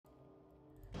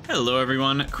Hello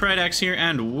everyone, Krydax here,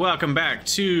 and welcome back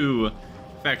to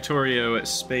Factorio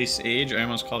Space Age. I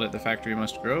almost called it The Factory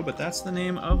Must Grow, but that's the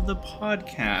name of the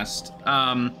podcast.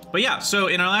 But yeah, so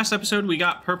in our last episode, we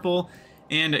got purple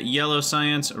and yellow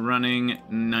science running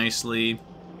nicely.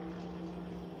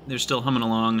 They're still humming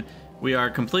along. We are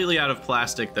completely out of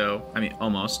plastic though, I mean,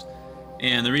 almost.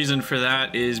 And the reason for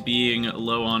that is being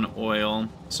low on oil.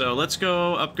 So let's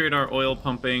go upgrade our oil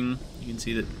pumping. You can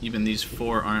see that even these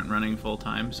 4 aren't running full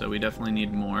time, so we definitely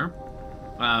need more.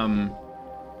 And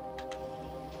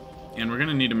we're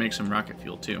gonna need to make some rocket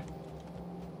fuel too.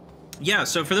 Yeah,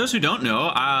 so for those who don't know,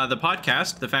 the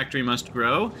podcast, The Factory Must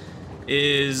Grow,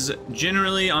 is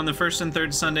generally on the 1st and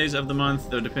 3rd Sundays of the month,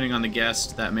 though depending on the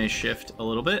guest, that may shift a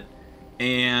little bit.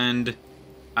 And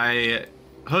I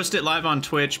host it live on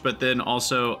Twitch, but then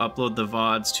also upload the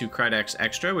VODs to Krydax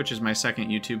Extra, which is my second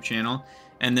YouTube channel.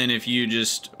 And then if you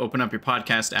just open up your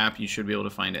podcast app, you should be able to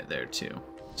find it there too.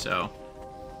 So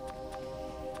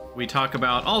we talk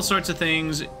about all sorts of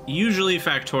things, usually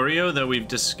Factorio, though we've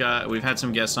had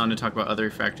some guests on to talk about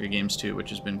other factory games too, which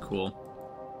has been cool.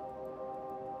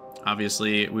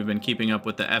 Obviously, we've been keeping up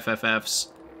with the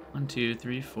FFFs. 1, 2,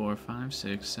 3, 4, 5,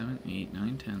 6, 7, 8,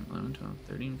 9, 10, 11, 12,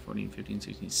 13, 14, 15,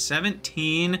 16,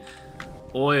 17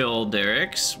 oil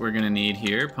derricks we're gonna need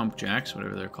here. Pump jacks,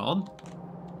 whatever they're called.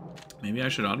 Maybe I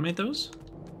should automate those?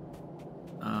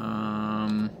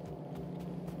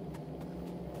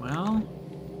 Well,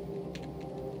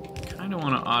 kind of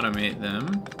want to automate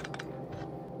them.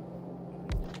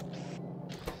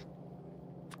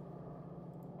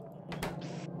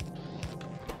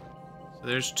 So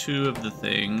there's 2 of the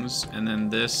things, and then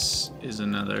this is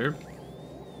another.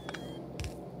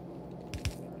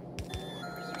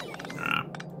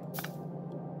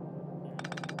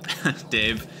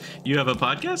 Dave, you have a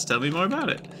podcast? Tell me more about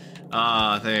it.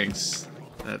 Ah, thanks.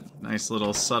 That nice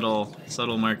little subtle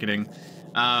marketing.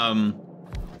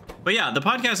 But yeah, the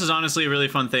podcast is honestly a really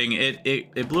fun thing.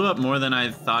 It blew up more than I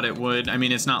thought it would. I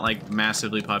mean, it's not like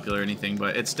massively popular or anything,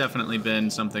 but it's definitely been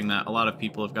something that a lot of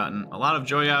people have gotten a lot of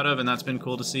joy out of, and that's been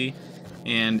cool to see.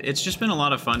 And it's just been a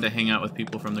lot of fun to hang out with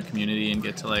people from the community and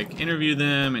get to like interview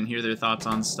them and hear their thoughts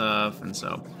on stuff. And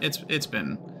so it's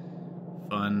been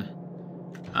fun.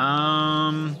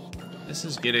 This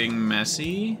is getting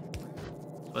messy,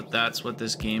 but that's what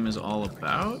this game is all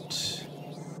about.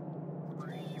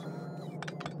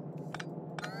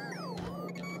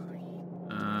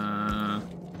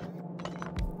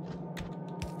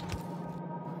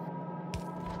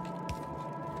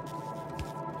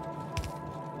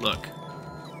 Look,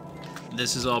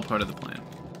 this is all part of the plan.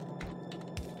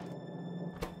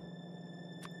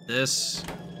 This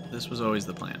was always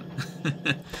the plan.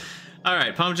 All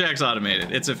right, pump jack's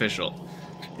automated. It's official.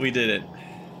 We did it.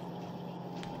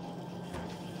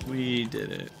 We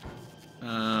did it.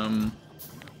 All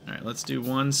right, let's do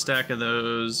 1 stack of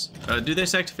those. Do they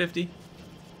stack to 50?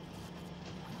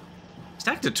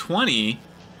 Stack to 20?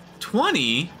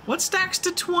 20? What stacks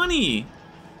to 20?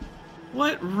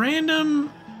 What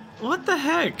random... What the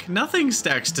heck? Nothing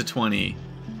stacks to 20.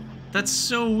 That's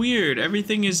so weird.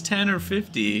 Everything is 10 or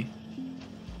 50.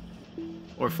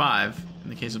 Or 5, in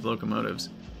the case of locomotives.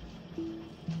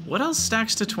 What else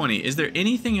stacks to 20? Is there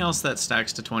anything else that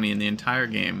stacks to 20 in the entire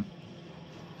game?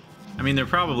 I mean, there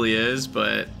probably is,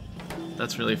 but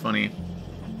that's really funny.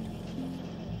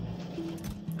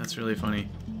 That's really funny.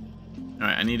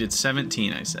 Alright, I needed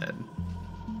 17, I said.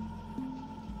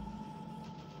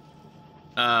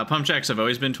 Pump jacks have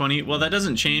always been 20. Well, that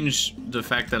doesn't change the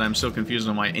fact that I'm so confused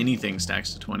on why anything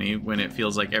stacks to 20 when it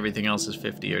feels like everything else is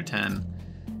 50 or 10.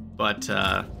 But,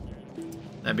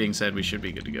 that being said, we should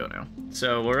be good to go now.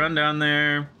 So we'll run down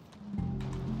there,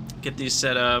 get these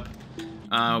set up.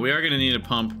 We are going to need a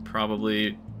pump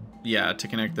probably, yeah, to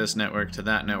connect this network to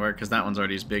that network, because that one's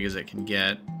already as big as it can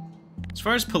get. As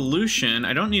far as pollution,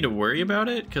 I don't need to worry about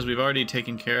it, because we've already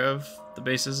taken care of the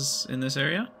bases in this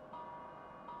area.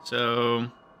 So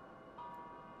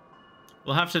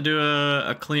we'll have to do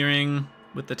a clearing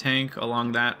with the tank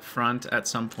along that front at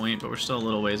some point, but we're still a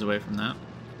little ways away from that.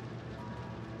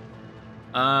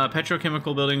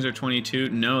 Petrochemical buildings are 22.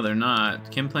 No, they're not.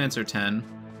 Chem plants are 10.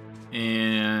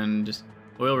 And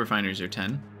oil refineries are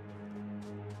 10.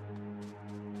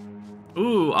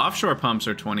 Ooh, offshore pumps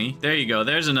are 20. There you go.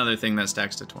 There's another thing that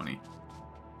stacks to 20.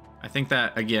 I think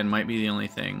that, again, might be the only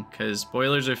thing, because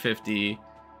boilers are 50.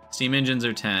 Steam engines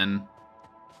are 10.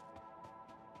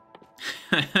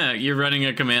 You're running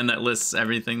a command that lists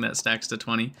everything that stacks to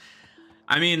 20.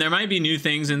 I mean, there might be new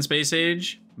things in Space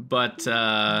Age, but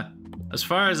as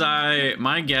far as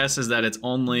my guess is that it's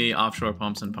only offshore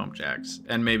pumps and pump jacks,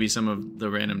 and maybe some of the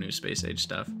random new Space Age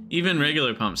stuff. Even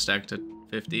regular pumps stack to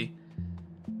 50.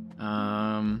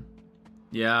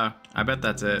 Yeah, I bet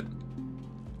that's it.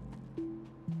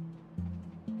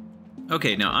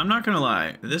 Okay, now I'm not gonna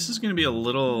lie. This is gonna be a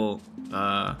little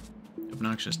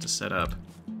obnoxious to set up.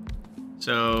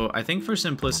 So I think for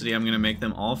simplicity, I'm gonna make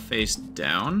them all face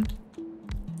down.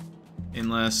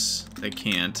 Unless they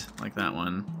can't, like that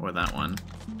one or that one.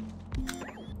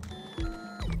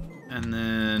 And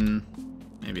then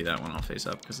maybe that one I'll face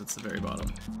up because it's the very bottom.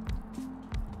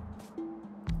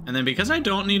 And then because I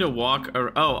don't need to walk...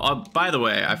 by the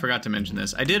way, I forgot to mention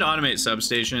this. I did automate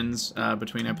substations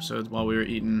between episodes while we were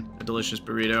eating a delicious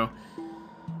burrito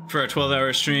for our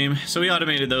 12-hour stream. So we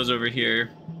automated those over here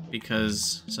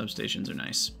because substations are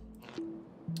nice.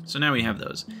 So now we have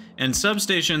those. And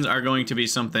substations are going to be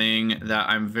something that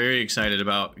I'm very excited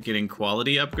about getting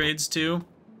quality upgrades to.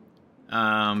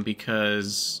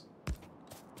 Because,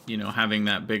 you know, having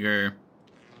that bigger...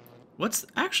 What's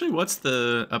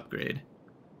the upgrade?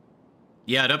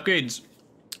 Yeah, it upgrades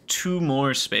 2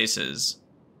 more spaces,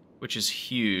 which is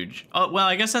huge. Oh, well,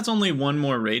 I guess that's only 1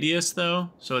 more radius,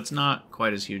 though, so it's not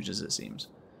quite as huge as it seems.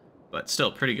 But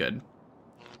still, pretty good.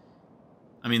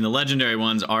 I mean, the legendary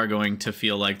ones are going to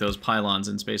feel like those pylons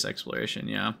in space exploration,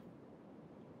 yeah.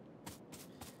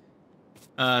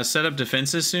 Set up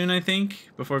defenses soon, I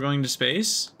think, before going to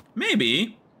space?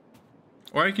 Maybe.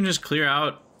 Or I can just clear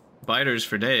out biters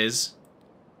for days.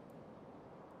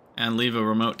 And leave a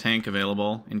remote tank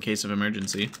available in case of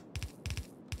emergency.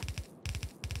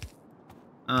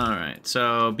 Alright,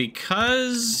 so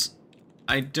because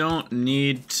I don't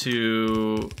need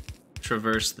to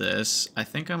traverse this, I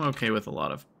think I'm okay with a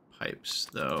lot of pipes,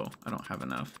 though I don't have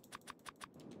enough.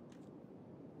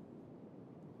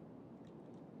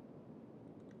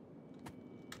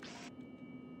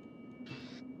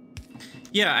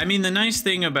 Yeah, I mean, the nice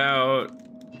thing about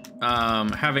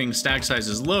having stack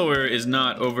sizes lower is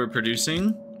not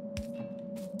overproducing,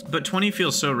 but 20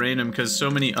 feels so random because so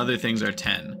many other things are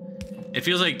 10. It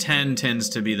feels like 10 tends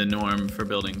to be the norm for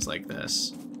buildings like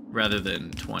this, rather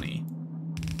than 20.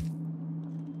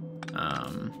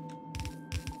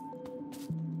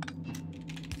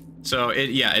 So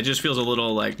it just feels a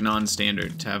little like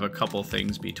non-standard to have a couple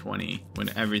things be 20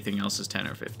 when everything else is 10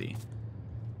 or 50.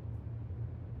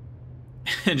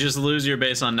 And just lose your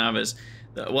base on Navis.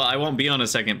 Well, I won't be on a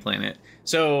second planet.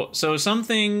 So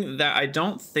something that I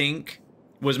don't think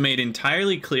was made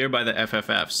entirely clear by the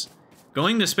FFFs.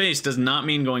 Going to space does not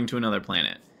mean going to another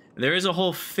planet. There is a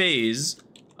whole phase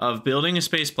of building a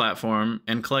space platform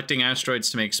and collecting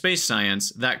asteroids to make space science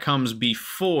that comes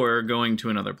before going to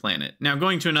another planet. Now,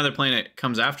 going to another planet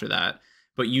comes after that,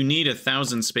 but you need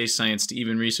 1,000 space science to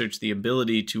even research the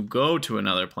ability to go to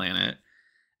another planet.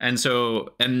 And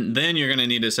then you're going to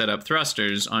need to set up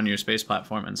thrusters on your space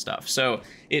platform and stuff. So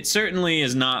it certainly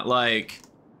is not like,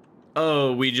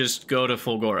 oh, we just go to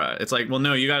Fulgora. It's like, well,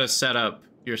 no, you got to set up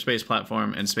your space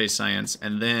platform and space science.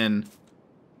 And then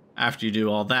after you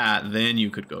do all that, then you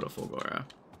could go to Fulgora.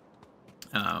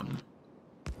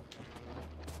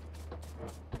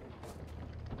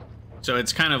 So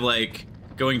it's kind of like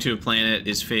going to a planet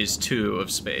is phase 2 of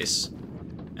space.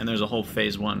 And there's a whole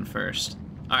phase 1 first.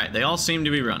 All right, they all seem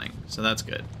to be running, so that's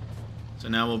good. So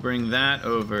now we'll bring that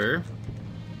over.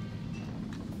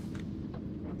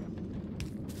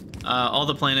 All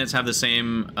the planets have the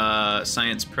same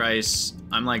science price.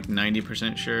 I'm like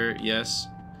 90% sure, yes.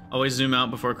 Always zoom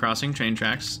out before crossing train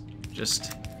tracks.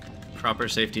 Just proper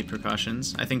safety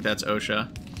precautions. I think that's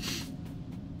OSHA.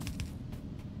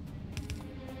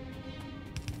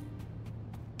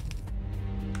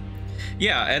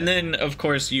 Yeah, and then, of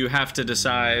course, you have to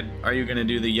decide, are you going to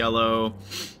do the yellow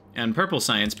and purple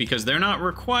science? Because they're not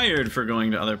required for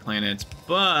going to other planets,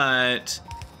 but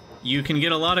you can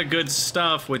get a lot of good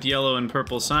stuff with yellow and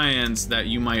purple science that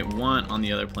you might want on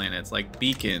the other planets, like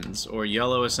beacons or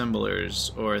yellow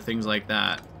assemblers or things like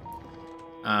that.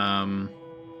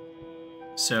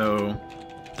 So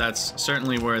that's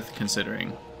certainly worth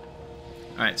considering.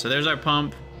 All right, so there's our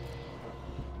pump.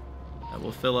 That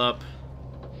will fill up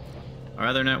our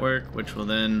other network, which will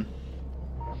then...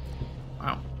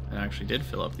 Wow, it actually did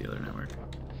fill up the other network.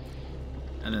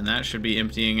 And then that should be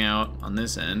emptying out on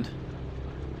this end.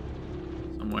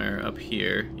 Somewhere up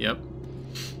here. Yep.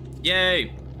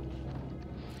 Yay!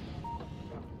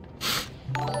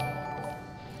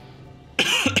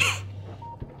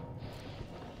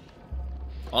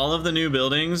 All of the new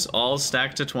buildings, all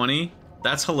stacked to 20.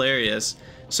 That's hilarious.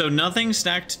 So nothing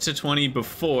stacked to 20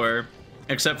 before,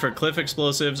 except for cliff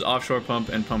explosives, offshore pump,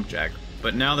 and pump jack.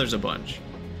 But now there's a bunch.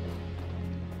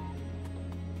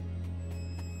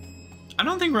 I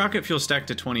don't think rocket fuel stacked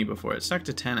to 20 before. It's stacked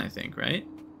to 10, I think, right?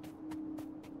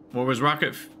 What was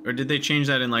or did they change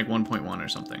that in like 1.1 or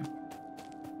something?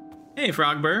 Hey,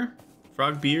 Frogbear.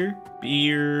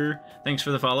 Beer. Thanks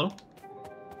for the follow.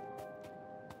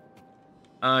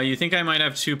 You think I might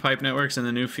have 2 pipe networks in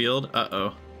the new field?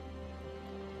 Uh-oh.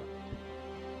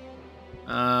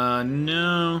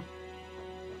 No.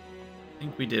 I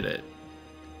think we did it.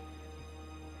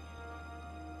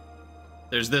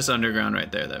 There's this underground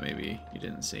right there that maybe you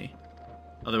didn't see.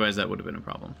 Otherwise, that would have been a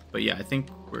problem. But yeah, I think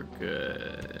we're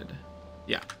good.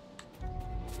 Yeah.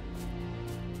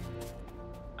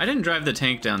 I didn't drive the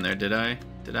tank down there, did I?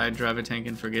 Did I drive a tank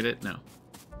and forget it? No.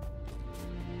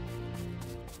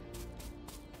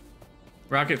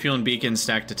 Rocket fuel and beacon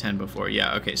stacked to 10 before.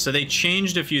 Yeah, okay. So they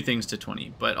changed a few things to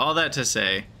 20. But all that to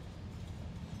say...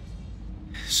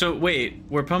 So wait,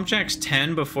 were pump jacks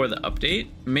 10 before the update?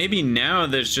 Maybe now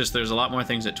there's a lot more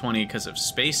things at 20 because of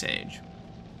space age.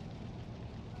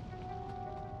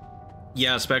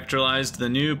 Yeah, spectralized. The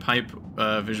new pipe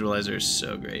visualizer is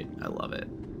so great. I love it.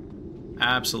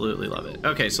 Absolutely love it.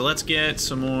 Okay, so let's get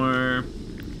some more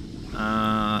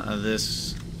of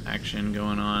this action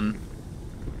going on.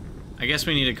 I guess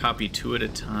we need to copy 2 at a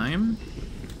time.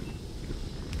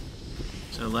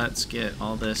 So let's get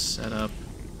all this set up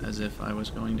as if I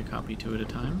was going to copy 2 at a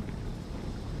time.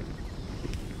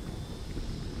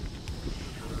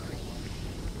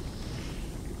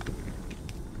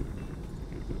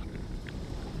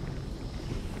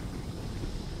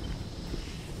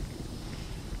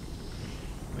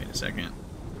 Wait a second.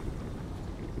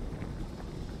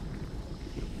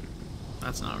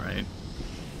 That's not right.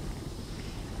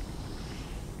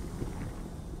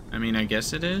 I mean, I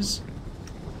guess it is.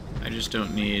 I just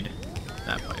don't need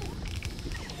that pipe.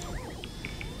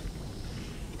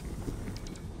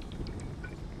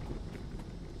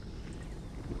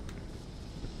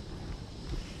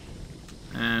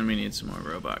 And we need some more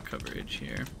robot coverage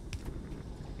here.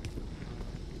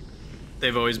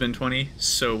 They've always been 20?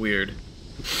 So weird.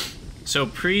 So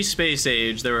pre-space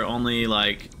age, there were only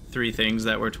like 3 things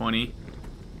that were 20.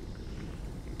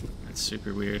 That's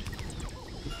super weird.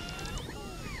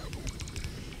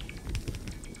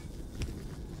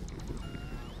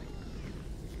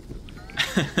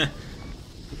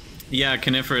 Yeah,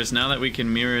 coniferous. Now that we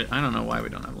can mirror... I don't know why we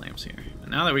don't have lamps here. But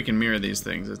now that we can mirror these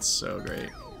things, it's so great.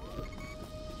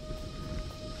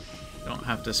 Don't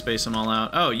have to space them all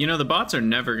out. Oh, you know, the bots are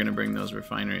never going to bring those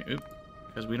refinery... Oop,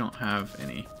 because we don't have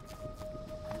any.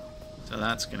 So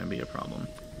that's going to be a problem.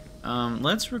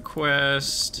 Let's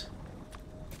request...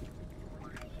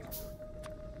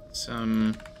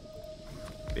 some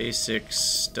basic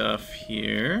stuff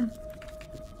here.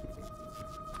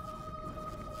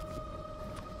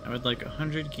 I would like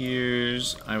 100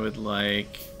 gears. I would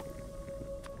like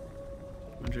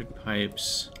 100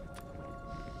 pipes.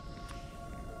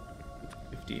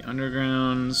 50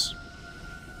 undergrounds.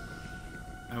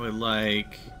 I would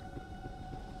like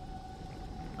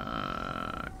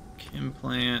chem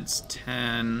plants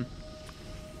 10.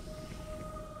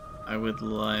 I would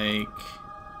like...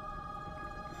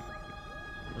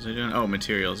 What was I doing? Oh,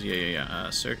 materials. Yeah.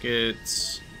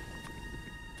 Circuits.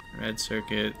 Red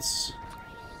circuits.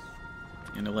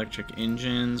 And electric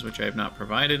engines, which I have not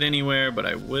provided anywhere, but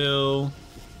I will.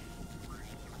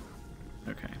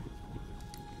 Okay.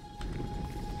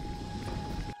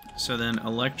 So then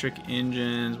electric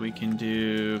engines we can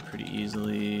do pretty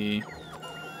easily.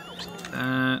 Just like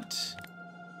that.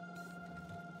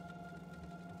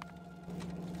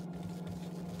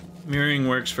 Mirroring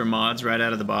works for mods right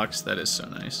out of the box. That is so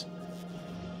nice.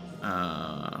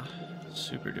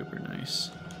 Super duper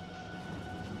nice.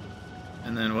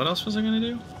 And then what else was I gonna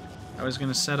do? I was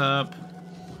gonna set up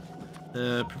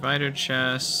the provider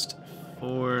chest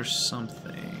for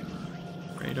something.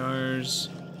 Radars.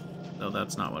 Though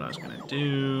that's not what I was gonna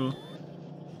do.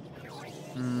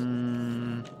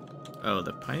 Oh,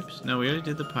 the pipes? No, we already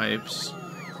did the pipes.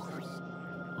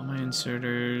 All my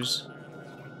inserters.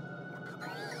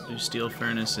 Do steel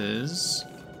furnaces.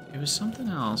 It was something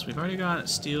else. We've already got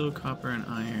steel, copper, and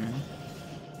iron.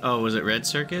 Oh, was it red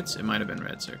circuits? It might have been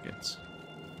red circuits.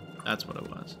 That's what it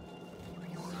was.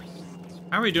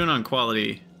 How are we doing on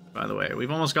quality, by the way? We've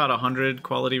almost got 100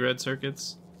 quality red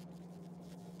circuits.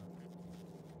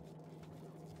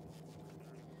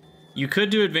 You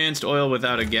could do advanced oil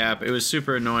without a gap. It was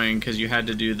super annoying because you had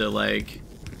to do the, like,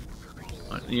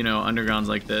 you know, undergrounds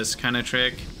like this kind of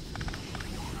trick.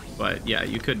 But yeah,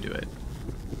 you could do it.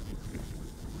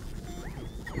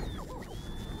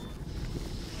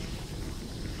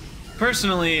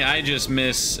 Personally, I just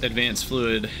miss advanced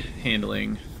fluid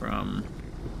handling from,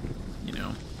 you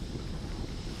know,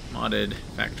 modded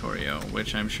Factorio,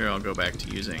 which I'm sure I'll go back to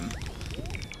using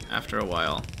after a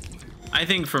while. I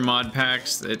think for mod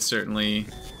packs, it certainly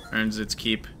earns its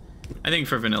keep. I think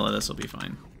for vanilla, this will be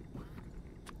fine.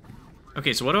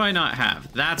 Okay, so what do I not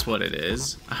have? That's what it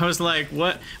is. I was like,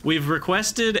 what? We've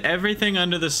requested everything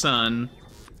under the sun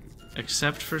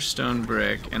except for stone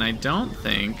brick, and I don't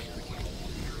think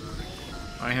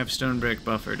I have stone brick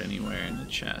buffered anywhere in the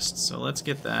chest. So let's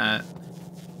get that.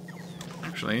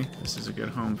 Actually, this is a good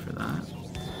home for that.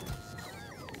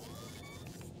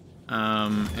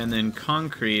 And then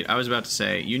concrete, I was about to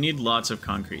say, you need lots of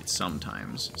concrete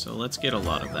sometimes. So let's get a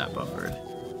lot of that buffered.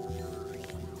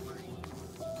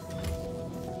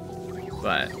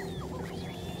 But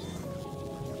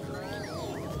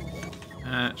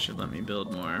that should let me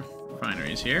build more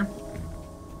refineries here.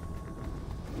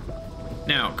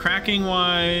 Now, cracking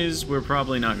wise, we're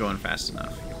probably not going fast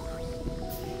enough.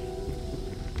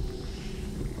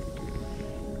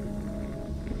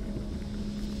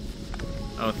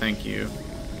 Oh, thank you.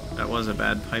 That was a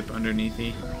bad pipe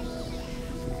underneathy.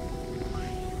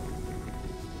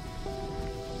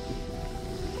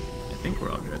 I think we're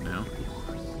all good now.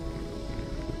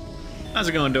 How's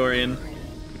it going, Dorian?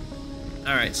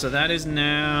 Alright, so that is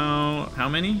now... how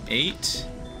many? 8? So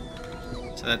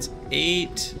that's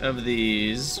 8 of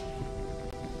these.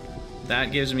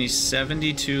 That gives me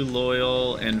 72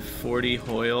 loyal and 40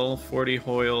 hoil. 40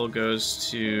 hoil goes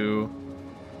to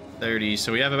 30.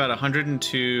 So we have about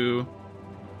 102.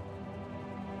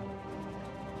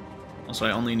 Also,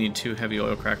 I only need 2 heavy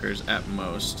oil crackers at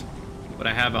most. But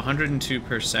I have 102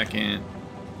 per second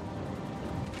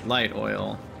light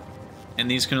oil. And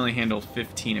these can only handle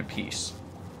 15 apiece.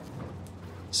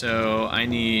 So I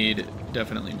need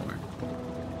definitely more.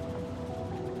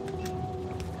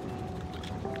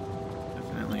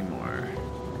 Definitely more.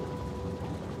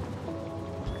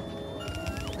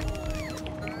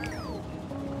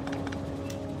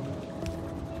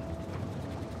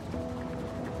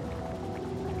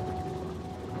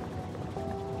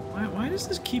 Why does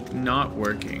this keep not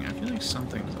working? I feel like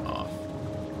something's off.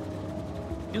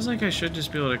 Feels like I should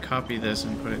just be able to copy this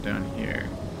and put it down here.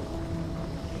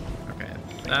 Okay,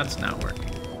 that's not working.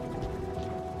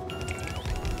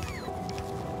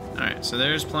 Alright, so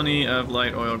there's plenty of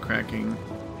light oil cracking,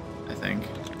 I think.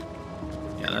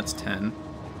 Yeah, that's 10.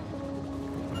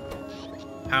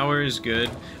 Power is good.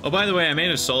 Oh, by the way, I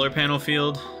made a solar panel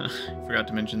field. Forgot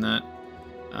to mention that.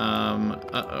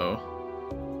 Uh-oh.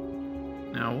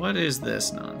 Now, what is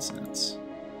this nonsense?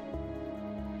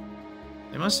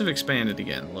 They must have expanded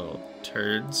again, little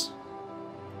turds.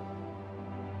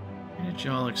 Where did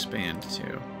y'all expand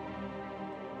to?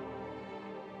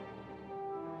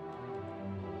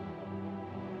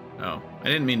 Oh, I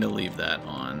didn't mean to leave that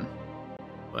on,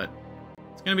 but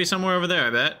it's gonna be somewhere over there, I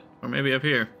bet. Or maybe up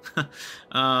here.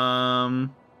 Turn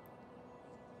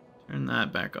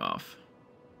that back off.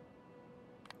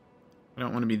 I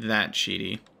don't want to be that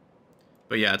cheaty.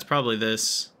 But yeah, it's probably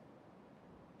this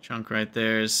chunk right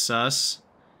there is sus.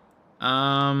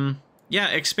 Yeah,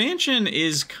 expansion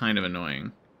is kind of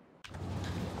annoying.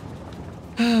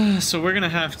 So we're gonna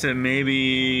have to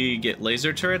maybe get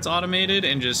laser turrets automated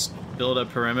and just build a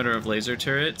perimeter of laser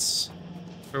turrets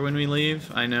for when we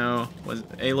leave. I know, was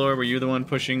Alor, were you the one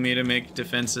pushing me to make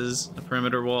defenses a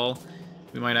perimeter wall?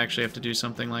 We might actually have to do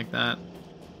something like that.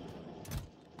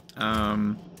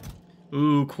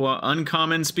 Ooh,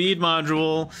 uncommon speed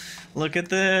module. Look at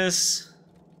this.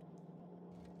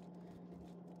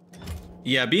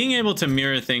 Yeah, being able to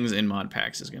mirror things in mod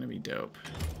packs is gonna be dope.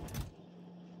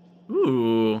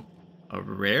 Ooh, a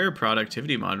rare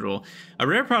productivity module. A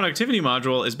rare productivity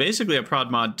module is basically a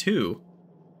prod mod 2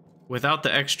 without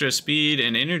the extra speed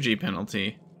and energy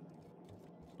penalty.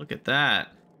 Look at that.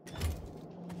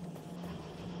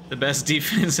 The best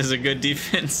defense is a good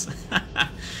defense.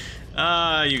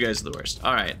 You guys are the worst.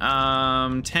 All right,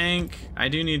 tank. I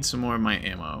do need some more of my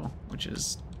ammo, which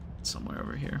is somewhere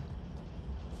over here.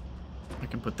 I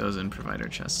can put those in provider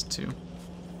chests too.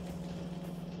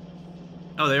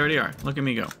 Oh, they already are. Look at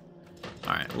me go.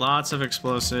 All right, lots of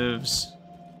explosives.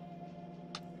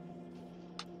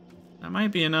 That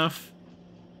might be enough.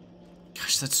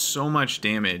 Gosh, that's so much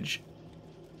damage.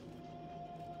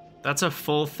 That's a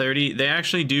full 30. They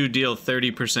actually do deal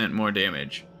 30% more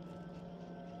damage.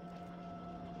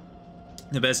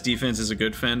 The best defense is a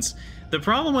good fence. The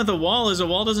problem with a wall is a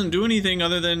wall doesn't do anything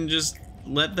other than just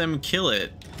let them kill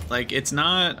it. Like, it's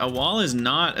not, a wall is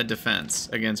not a defense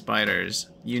against biters.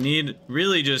 You need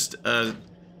really just a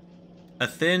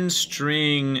thin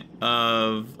string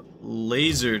of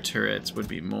laser turrets would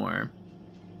be more.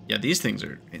 Yeah, these things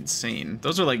are insane.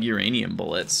 Those are like uranium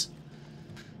bullets.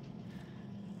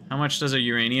 How much does a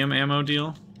uranium ammo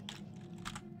deal?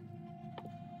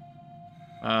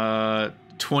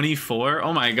 24?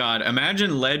 Oh my god.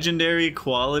 Imagine legendary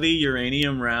quality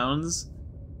uranium rounds.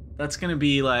 That's gonna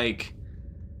be like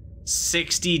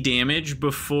 60 damage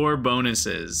before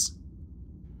bonuses.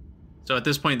 So at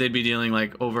this point, they'd be dealing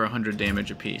like over 100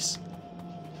 damage apiece.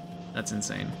 That's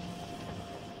insane.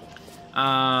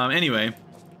 Anyway,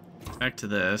 back to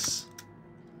this.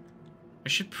 I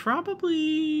should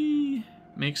probably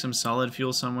make some solid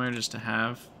fuel somewhere just to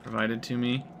have provided to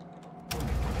me.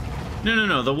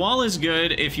 No. The wall is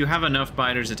good if you have enough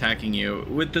biters attacking you.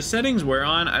 With the settings we're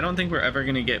on, I don't think we're ever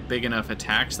going to get big enough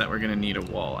attacks that we're going to need a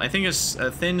wall. I think a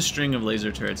thin string of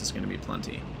laser turrets is going to be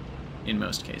plenty in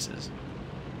most cases.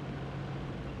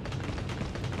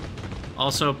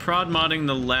 Also, prod modding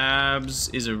the labs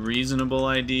is a reasonable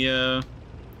idea. It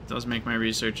does make my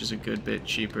researches a good bit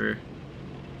cheaper.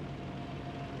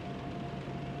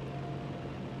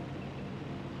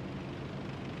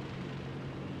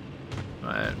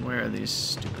 But where are these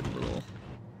stupid little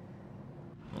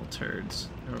turds?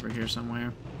 They're over here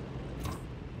somewhere.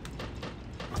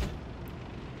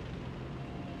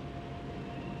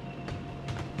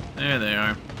 There they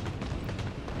are.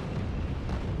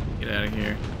 Get out of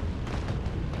here.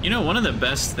 You know, one of the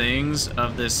best things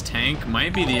of this tank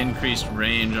might be the increased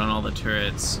range on all the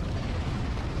turrets.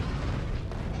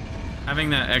 Having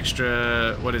that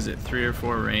extra, what is it, 3 or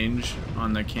 4 range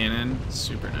on the cannon,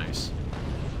 super nice.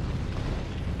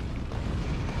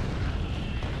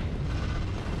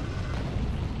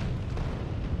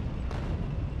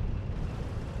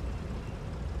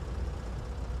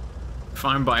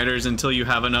 Farm biters until you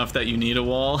have enough that you need a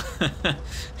wall.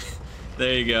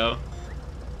 There you go.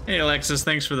 Hey Alexis,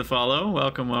 thanks for the follow.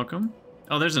 Welcome, welcome.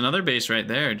 Oh, there's another base right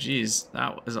there. Jeez,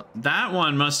 that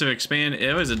one must have expanded.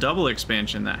 It was a double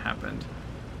expansion that happened.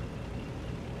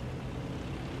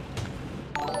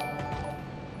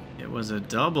 It was a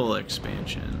double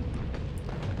expansion.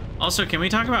 Also, can we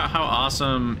talk about how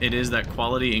awesome it is that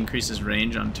quality increases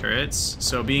range on turrets?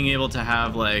 So being able to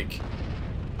have like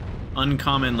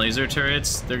uncommon laser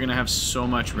turrets, they're gonna have so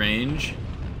much range.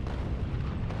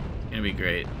 It's gonna be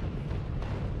great.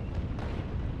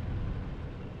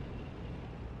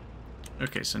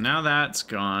 Okay, so now that's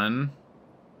gone.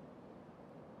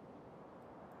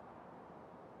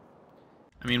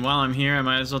 I mean, while I'm here, I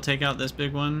might as well take out this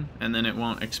big one, and then it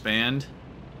won't expand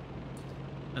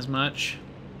as much.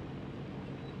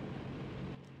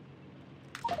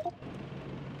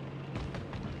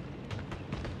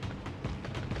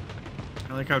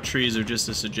 I like how trees are just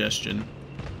a suggestion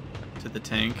to the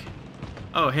tank.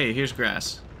 Oh, hey, here's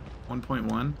grass.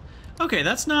 1.1. Okay,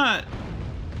 that's not...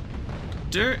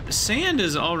 Sand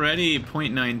is already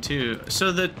 0.92.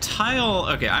 So the tile...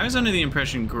 Okay, I was under the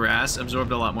impression grass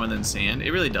absorbed a lot more than sand.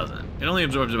 It really doesn't. It only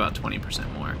absorbs about 20%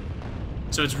 more.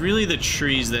 So it's really the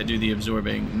trees that do the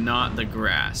absorbing, not the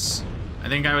grass. I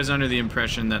think I was under the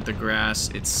impression that the grass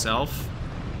itself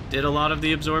did a lot of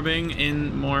the absorbing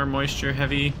in more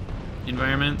moisture-heavy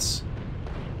environments,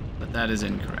 but that is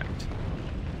incorrect.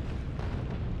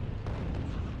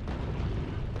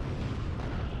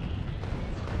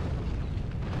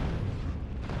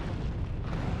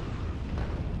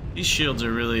 These shields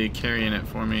are really carrying it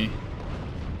for me.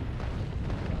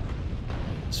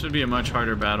 This would be a much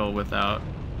harder battle without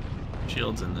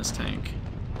shields in this tank.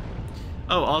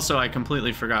 Oh, also I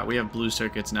completely forgot, we have blue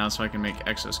circuits now, so I can make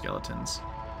exoskeletons.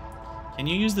 Can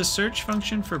you use the search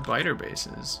function for biter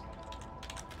bases?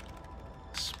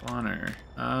 Spawner.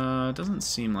 Doesn't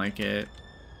seem like it.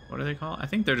 What are they called? I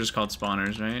think they're just called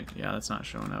spawners, right? Yeah, that's not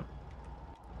showing up.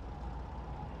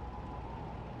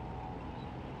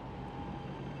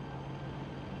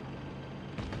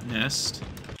 Nest.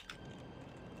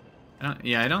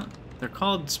 I don't... They're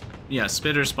called... Yeah,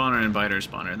 spitter spawner and biter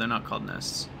spawner. They're not called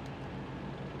nests.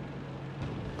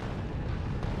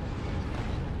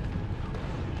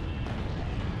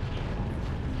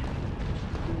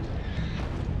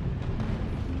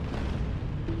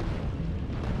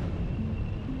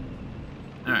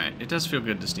 Alright, it does feel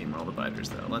good to steamroll the biters,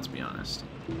 though, let's be honest.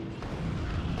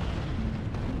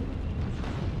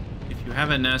 If you have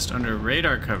a nest under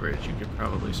radar coverage, you could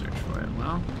probably search for it.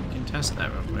 Well, we can test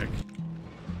that real quick.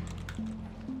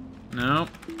 Nope.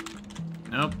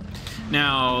 Nope.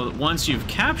 Now, once you've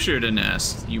captured a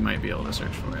nest, you might be able to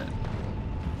search for it.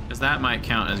 Because that might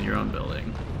count as your own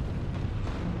building.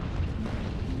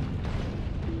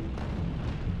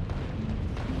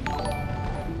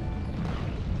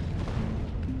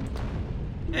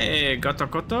 Hey,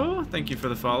 Goto, thank you for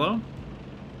the follow.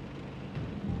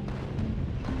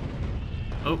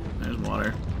 Oh, there's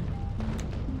water.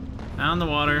 Found the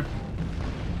water.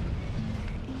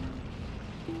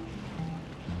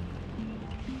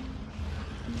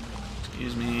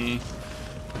 Excuse me.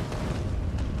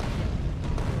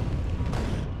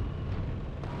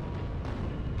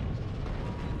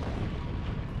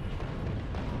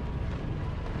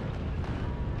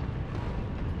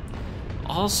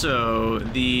 Also,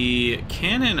 the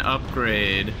cannon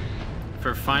upgrade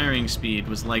for firing speed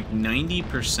was like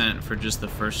 90% for just the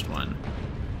first one.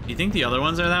 Do you think the other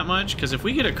ones are that much? Because if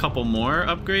we get a couple more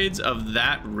upgrades of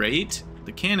that rate,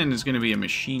 the cannon is going to be a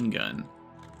machine gun.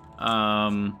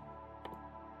 Oh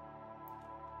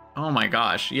my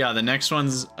gosh. Yeah, the next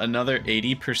one's another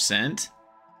 80%.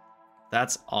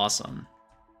 That's awesome.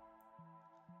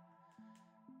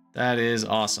 That is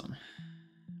awesome.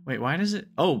 Wait, why does it...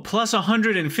 Oh, plus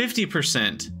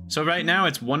 150%. So right now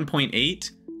it's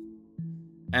 1.8.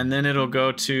 And then it'll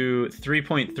go to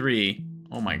 3.3.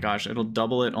 Oh my gosh, it'll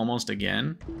double it almost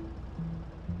again.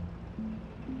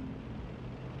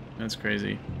 That's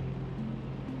crazy.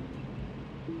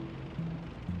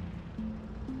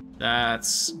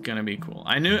 That's gonna be cool.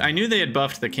 I knew they had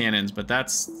buffed the cannons, but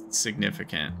that's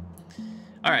significant.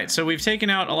 All right, so we've taken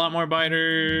out a lot more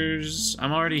biters.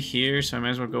 I'm already here, so I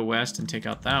might as well go west and take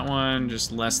out that one.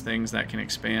 Just less things that can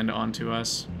expand onto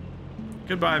us.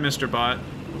 Goodbye, Mr. Bot.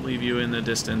 We'll leave you in the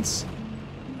distance.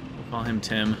 We'll call him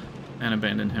Tim and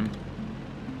abandon him.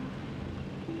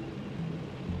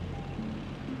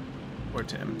 Poor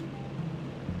Tim.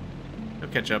 He'll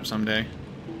catch up someday.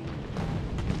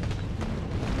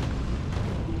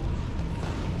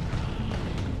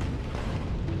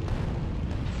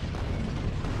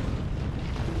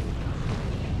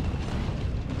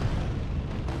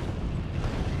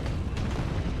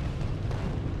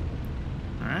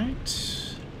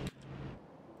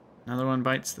 Another one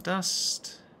bites the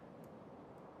dust.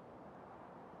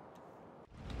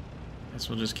 Guess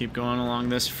we'll just keep going along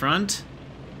this front.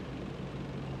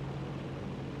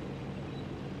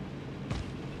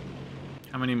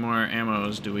 How many more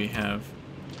ammos do we have?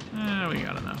 We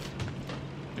got enough.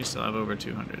 We still have over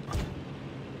 200.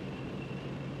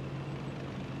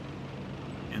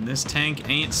 And this tank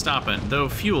ain't stopping. Though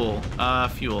fuel.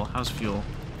 Fuel. How's fuel?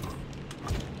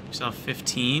 We still have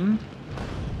 15.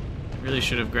 Really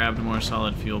should have grabbed more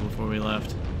solid fuel before we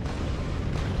left.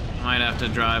 I might have to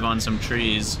drive on some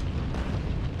trees.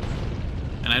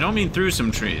 And I don't mean through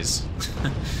some trees.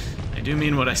 I do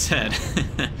mean what I said.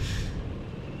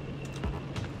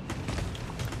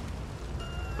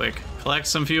 Quick, collect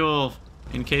some fuel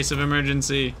in case of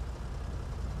emergency.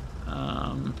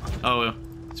 Oh,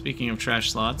 speaking of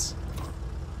trash slots.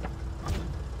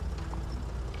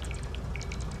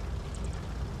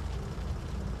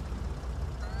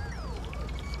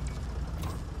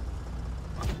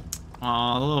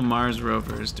 Aw, the little Mars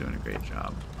rover is doing a great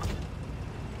job.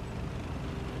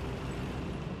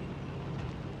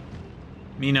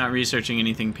 Me not researching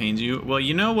anything pains you? Well,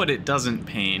 you know what it doesn't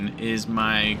pain is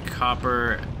my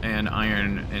copper and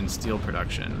iron and steel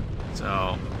production.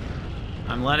 So,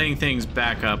 I'm letting things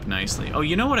back up nicely. Oh,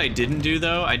 you know what I didn't do,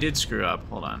 though? I did screw up.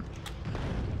 Hold on.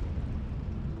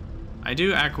 I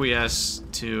do acquiesce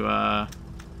to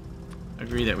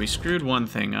agree that we screwed one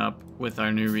thing up with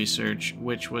our new research,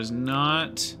 which was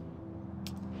not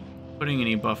putting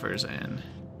any buffers in.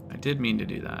 I did mean to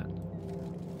do that.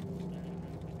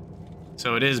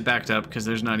 So it is backed up because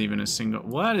there's not even a single...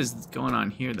 What is going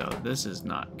on here, though? This is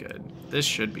not good. This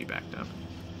should be backed up.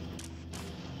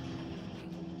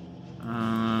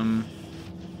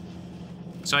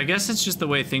 So I guess it's just the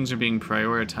way things are being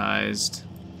prioritized.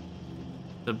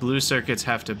 The blue circuits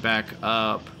have to back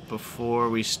up before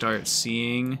we start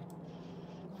seeing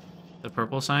the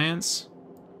purple science.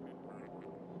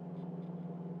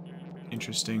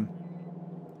 Interesting.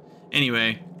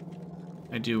 Anyway,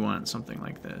 I do want something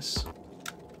like this.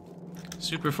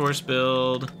 Super force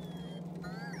build.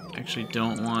 Actually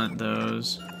don't want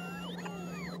those.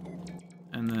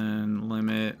 And then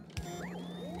limit.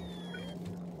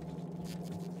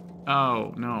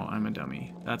 Oh, no, I'm a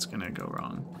dummy. That's gonna go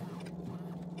wrong.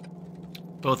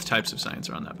 Both types of science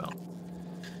are on that belt.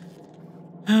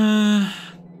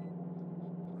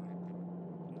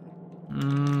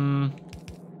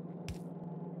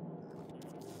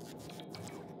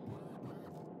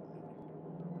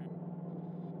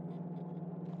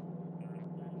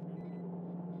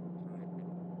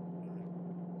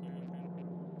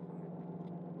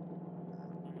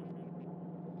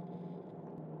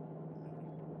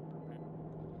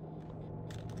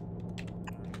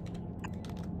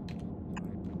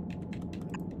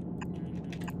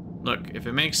 Look, if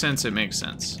it makes sense, it makes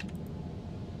sense.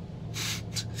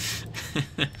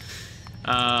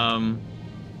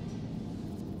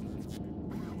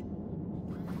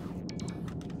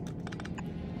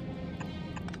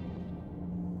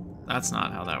 That's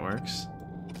not how that works.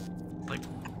 Like,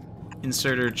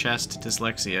 inserter chest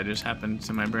dyslexia just happened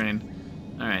to my brain.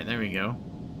 Alright, there we go.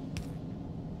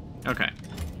 Okay.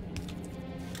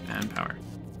 And power.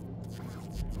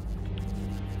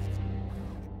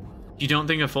 You don't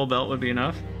think a full belt would be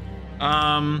enough?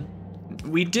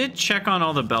 We did check on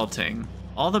all the belting.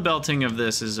 All the belting of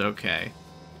this is okay.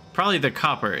 Probably the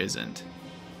copper isn't.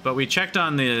 But we checked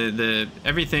on the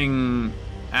everything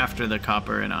after the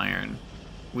copper and iron.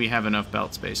 We have enough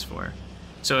belt space for.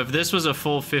 So if this was a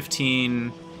full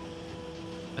 15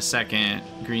 a second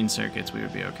green circuits, we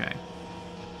would be okay.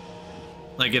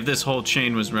 Like if this whole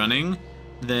chain was running,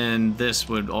 then this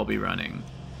would all be running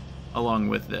along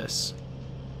with this.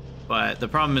 But the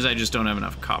problem is I just don't have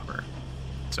enough copper.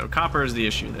 So copper is the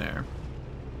issue there.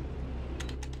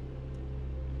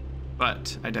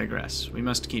 But I digress. We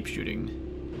must keep shooting.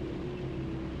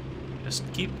 Just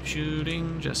keep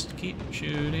shooting, just keep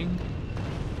shooting.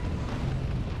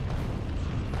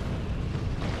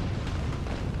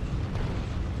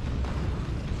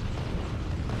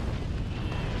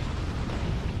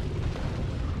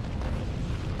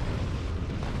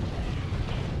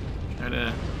 Try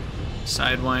to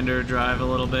sidewinder drive a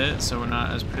little bit so we're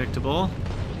not as predictable.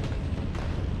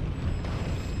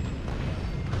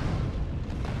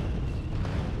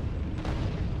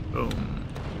 Boom.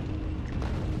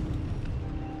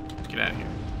 Get out of here.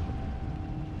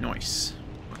 Nice.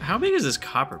 How big is this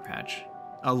copper patch?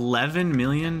 11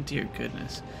 million? Dear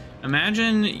goodness.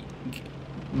 Imagine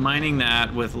mining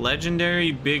that with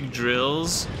legendary big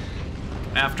drills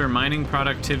after mining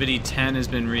productivity 10 has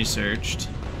been researched.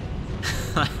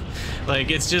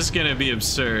 Like, it's just gonna be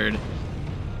absurd.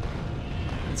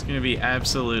 It's gonna be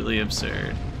absolutely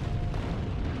absurd.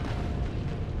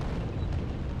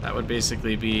 That would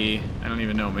basically be, I don't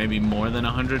even know, maybe more than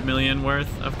 100 million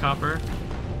worth of copper.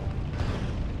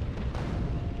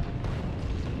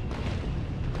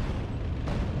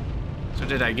 So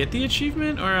did I get the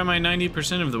achievement, or am I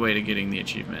 90% of the way to getting the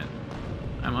achievement?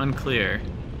 I'm unclear.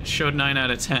 It showed 9 out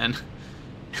of 10.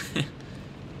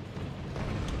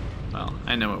 Well,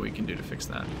 I know what we can do to fix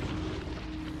that.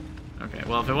 Okay,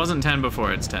 well, if it wasn't 10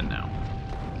 before, it's 10 now.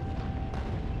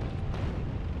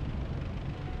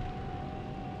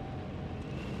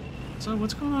 So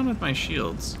what's going on with my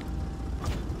shields?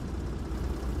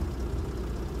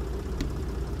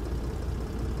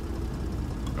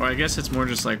 Oh, I guess it's more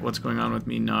just like what's going on with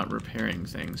me not repairing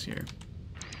things here.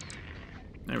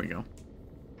 There we go.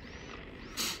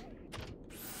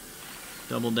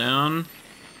 Double down.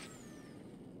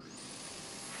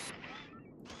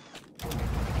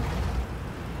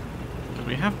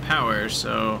 We have power,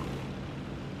 so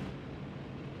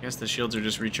I guess the shields are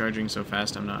just recharging so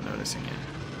fast I'm not noticing it.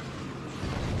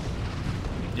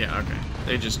 Yeah, okay.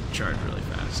 They just charge really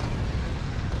fast.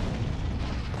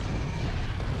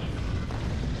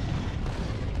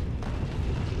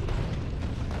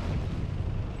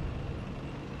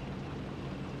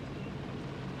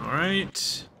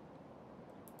 Alright.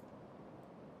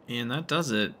 And that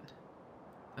does it.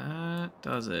 That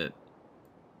does it.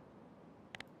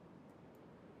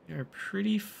 They're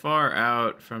pretty far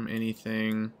out from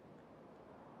anything.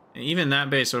 And even that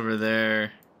base over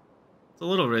there, it's a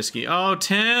little risky. Oh,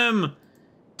 Tim!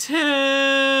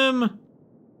 Tim!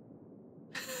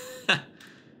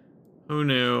 Who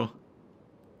knew?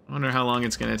 I wonder how long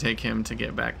it's gonna take him to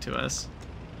get back to us.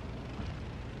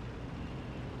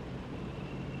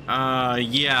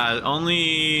 Yeah,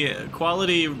 only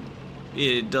quality,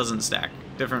 it doesn't stack.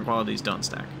 Different qualities don't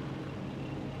stack.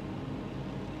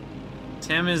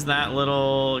 Tim is that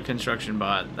little construction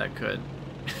bot that could.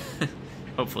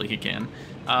 Hopefully he can.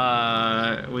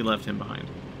 We left him behind.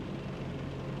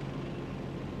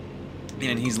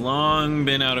 And he's long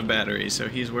been out of battery, so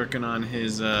he's working on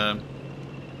his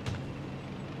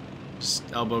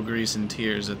elbow grease and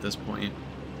tears at this point.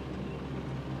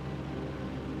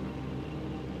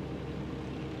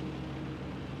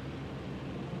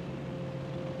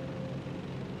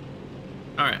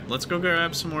 Alright, let's go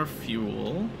grab some more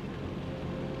fuel.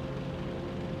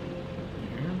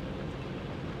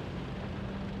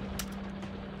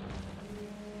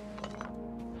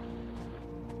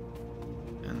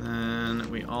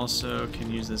 We also can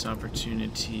use this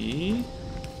opportunity,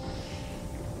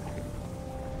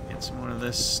 get some more of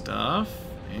this stuff,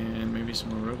 and maybe some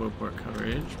more RoboPort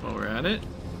coverage while we're at it.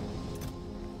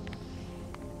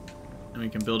 And we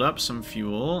can build up some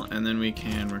fuel, and then we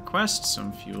can request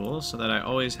some fuel so that I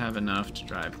always have enough to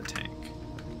drive the tank.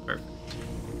 Perfect.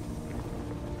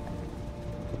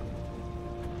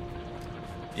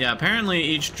 Yeah, apparently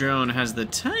each drone has the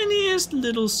tiniest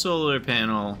little solar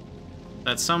panel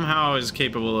that somehow is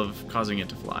capable of causing it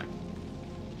to fly.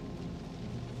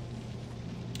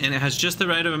 And it has just the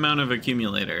right amount of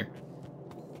accumulator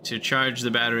to charge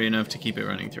the battery enough to keep it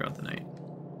running throughout the night.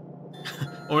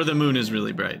 Or the moon is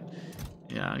really bright.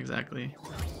 Yeah, exactly.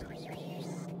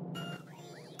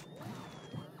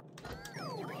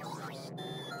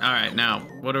 All right, now,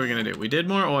 what are we gonna do? We did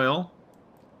more oil,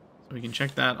 so we can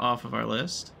check that off of our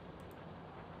list.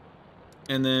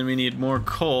 And then we need more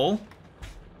coal.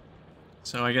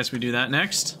 So I guess we do that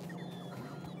next.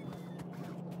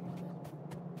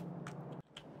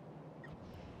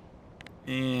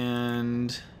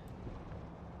 And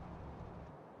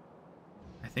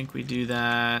I think we do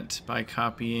that by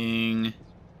copying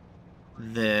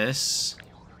this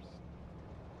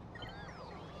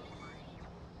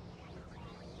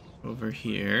over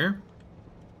here.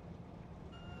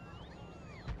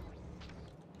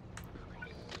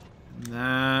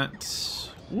 That,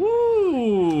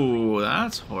 woo,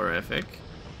 that's horrific.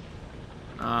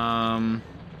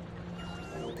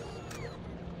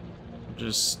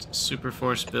 Just super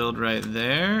force build right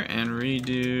there and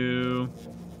redo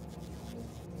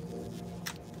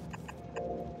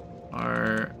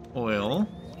our oil.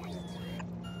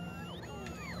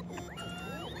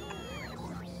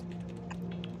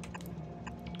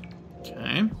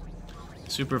 Okay.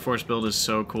 Super force build is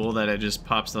so cool that it just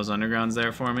pops those undergrounds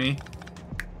there for me.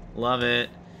 Love it.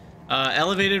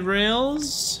 Elevated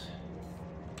rails.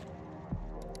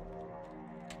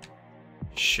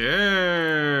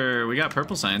 Sure. We got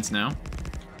purple science now.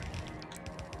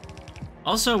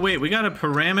 Also, wait, we gotta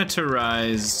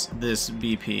parameterize this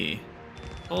BP.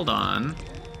 Hold on.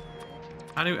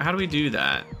 How do we do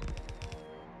that?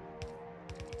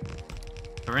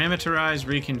 Parameterize,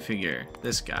 reconfigure.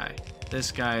 This guy.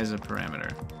 This guy is a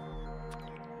parameter.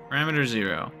 Parameter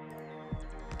 0.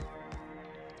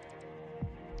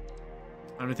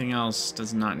 Everything else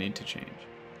does not need to change.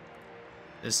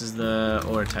 This is the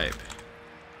ore type.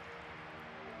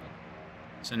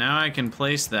 So now I can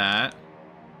place that.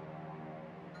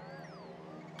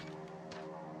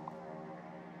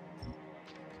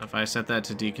 So if I set that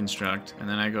to deconstruct and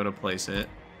then I go to place it,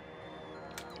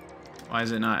 why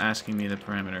is it not asking me the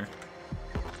parameter?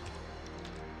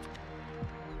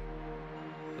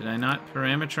 Did I not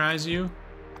parameterize you?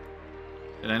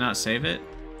 Did I not save it?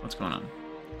 What's going on?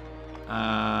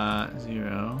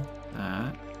 0,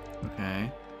 that,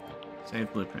 okay.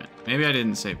 Save blueprint. Maybe I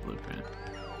didn't save blueprint.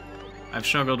 I've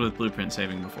struggled with blueprint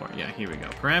saving before. Yeah, here we go.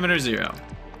 Parameter 0.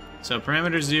 So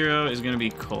parameter 0 is gonna be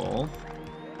coal.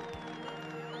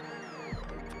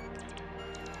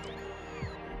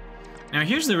 Now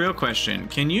here's the real question.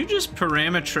 Can you just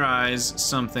parameterize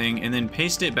something and then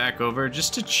paste it back over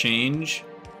just to change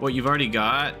what you've already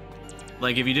got?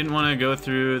 Like if you didn't want to go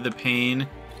through the pain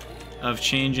of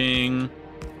changing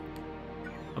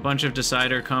a bunch of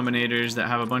decider combinators that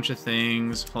have a bunch of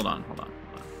things. Hold on.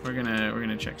 We're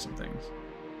gonna check some things.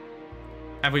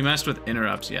 Have we messed with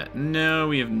interrupts yet? No,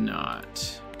 we have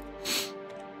not.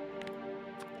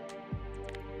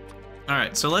 All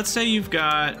right, so let's say you've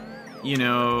got, you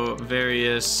know,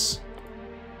 various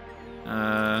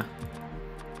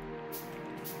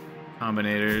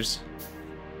combinators,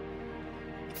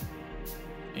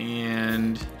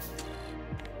 and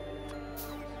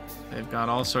they've got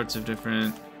all sorts of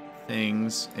different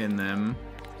things in them.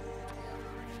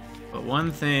 But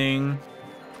one thing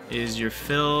is your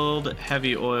filled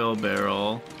heavy oil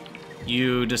barrel.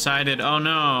 You decided, oh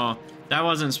no, that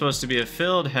wasn't supposed to be a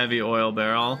filled heavy oil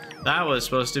barrel. That was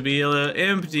supposed to be an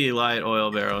empty light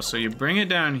oil barrel. So you bring it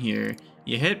down here,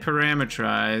 you hit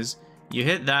parameterize, you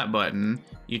hit that button,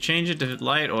 you change it to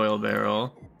light oil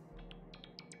barrel.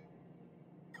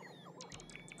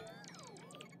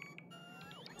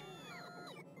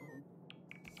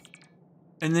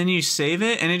 And then you save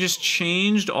it, and it just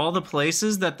changed all the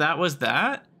places that was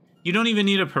that? You don't even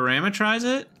need to parameterize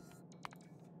it?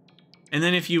 And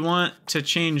then if you want to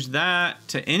change that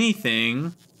to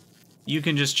anything, you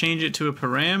can just change it to a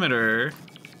parameter,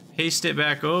 paste it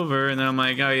back over, and then I'm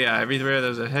like, oh yeah, everywhere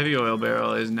there's a heavy oil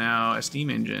barrel is now a steam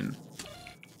engine.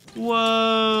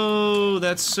 Whoa,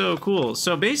 that's so cool.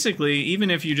 So basically,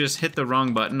 even if you just hit the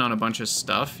wrong button on a bunch of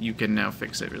stuff, you can now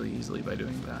fix it really easily by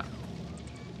doing that.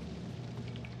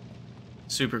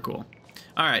 Super cool.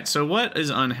 All right, so what is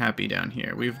unhappy down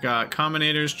here? We've got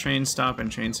combinators, train stop, and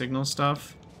train signal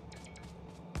stuff.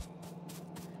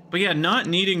 But yeah, not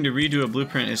needing to redo a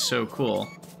blueprint is so cool.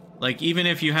 Like, even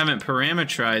if you haven't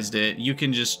parameterized it, you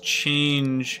can just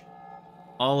change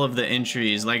all of the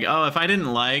entries. Like, oh, if I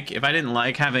didn't like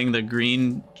having the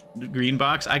green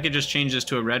box, I could just change this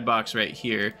to a red box right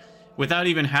here without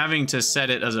even having to set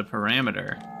it as a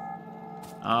parameter.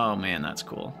 Oh man, that's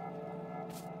cool.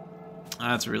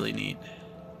 That's really neat.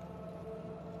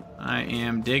 I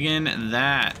am digging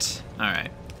that. All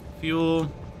right,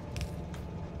 fuel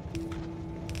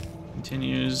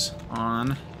continues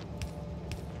on.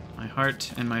 My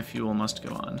heart and my fuel must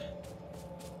go on.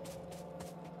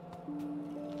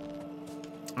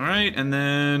 All right, and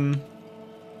then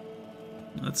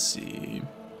let's see.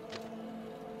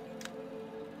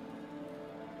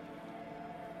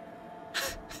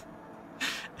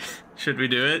 Should we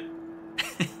do it?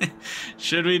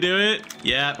 Should we do it?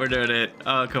 Yeah, we're doing it.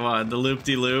 Oh, come on, the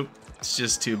loop-de-loop. It's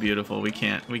just too beautiful. We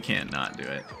can't not do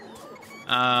it.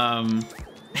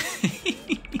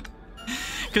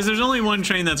 Because there's only one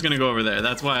train that's gonna go over there.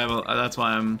 That's why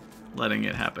I'm letting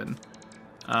it happen.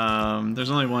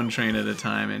 There's only one train at a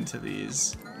time into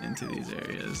these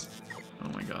areas. Oh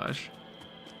my gosh.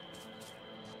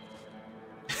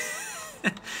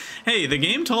 Hey, the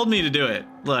game told me to do it.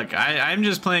 Look, I'm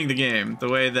just playing the game the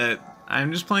way that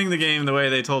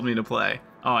they told me to play.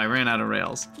 Oh, I ran out of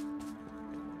rails.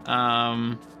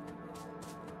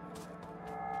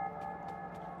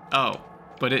 Oh,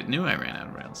 but it knew I ran out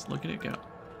of rails. Look at it go.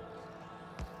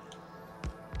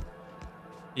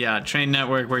 Yeah, train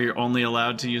network where you're only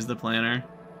allowed to use the planner.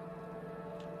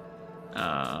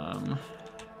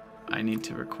 I need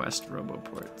to request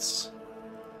roboports.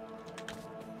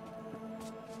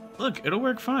 Look, it'll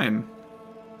work fine.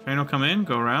 Train will come in,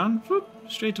 go around, whoop,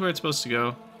 straight to where it's supposed to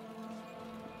go.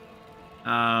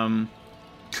 I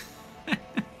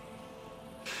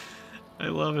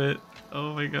love it.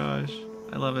 Oh my gosh.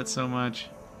 I love it so much.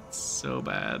 It's so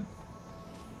bad.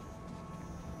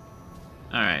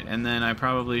 Alright, and then I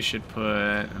probably should put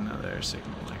another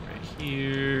signal like right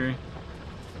here.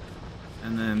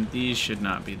 And then these should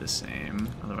not be the same,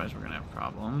 otherwise we're gonna have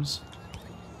problems.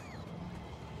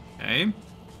 Okay.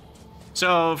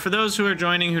 So, for those who are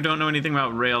joining who don't know anything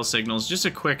about rail signals, just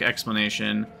a quick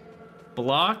explanation.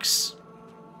 Blocks...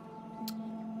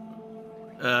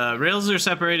 rails are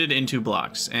separated into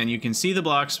blocks, and you can see the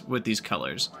blocks with these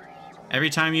colors. Every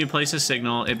time you place a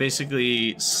signal, it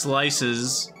basically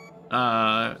slices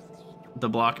the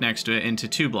block next to it into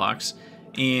 2 blocks,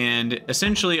 and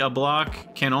essentially a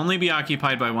block can only be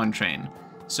occupied by one train.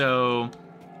 So,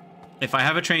 if I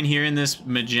have a train here in this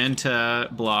magenta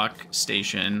block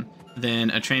station, then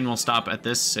a train will stop at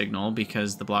this signal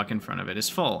because the block in front of it is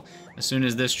full. As soon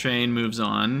as this train moves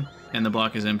on and the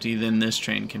block is empty, then this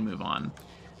train can move on.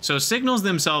 So signals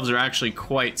themselves are actually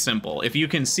quite simple. If you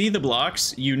can see the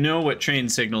blocks, you know what train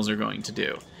signals are going to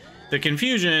do. The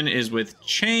confusion is with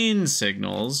chain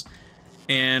signals,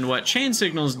 and what chain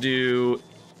signals do,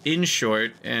 in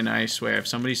short, and I swear if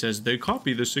somebody says they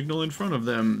copy the signal in front of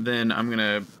them, then I'm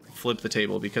gonna flip the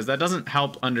table because that doesn't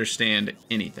help understand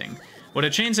anything. What a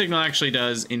chain signal actually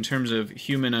does in terms of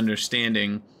human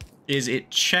understanding is it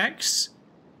checks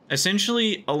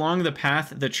essentially along the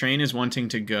path the train is wanting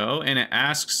to go, and it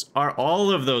asks, are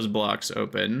all of those blocks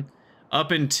open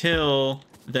up until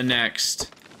the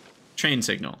next train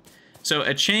signal? So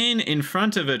a chain in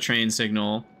front of a train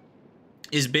signal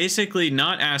is basically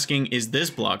not asking, is this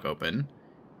block open?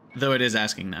 Though it is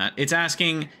asking that. It's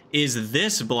asking, is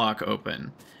this block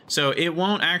open? So it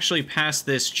won't actually pass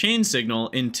this chain signal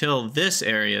until this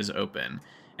area is open.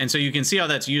 And so you can see how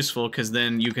that's useful, because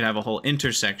then you could have a whole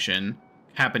intersection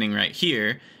happening right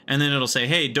here, and then it'll say,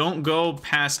 hey, don't go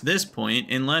past this point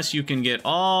unless you can get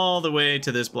all the way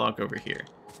to this block over here.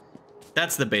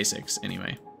 That's the basics,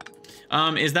 anyway.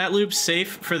 Is that loop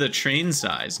safe for the train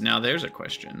size? Now there's a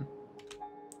question.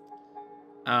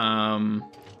 I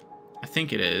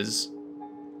think it is.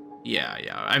 Yeah.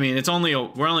 I mean,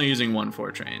 we're only using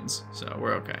 1-4 trains, so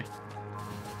we're okay.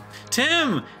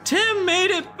 Tim! Tim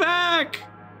made it back!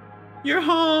 You're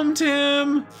home,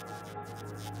 Tim!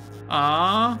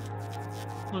 Ah,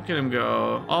 look at him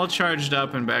go. All charged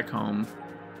up and back home.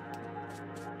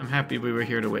 I'm happy we were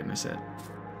here to witness it.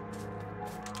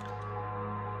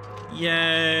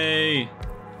 Yay!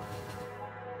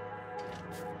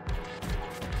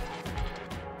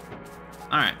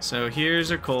 Alright, so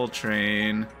here's a coal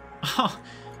train.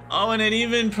 Oh, and it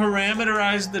even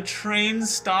parameterized the train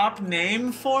stop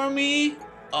name for me?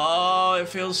 Oh, it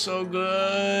feels so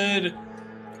good.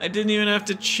 I didn't even have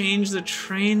to change the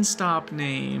train stop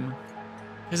name.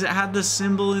 Because it had the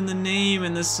symbol in the name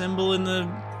and the symbol in the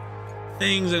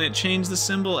things, and it changed the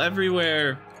symbol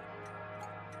everywhere.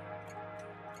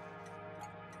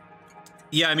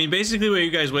 Yeah, I mean, basically what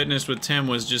you guys witnessed with Tim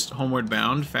was just Homeward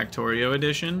Bound Factorio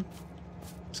edition.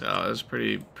 So it was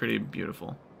pretty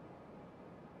beautiful.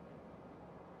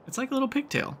 It's like a little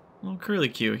pigtail, a little curly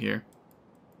Q here.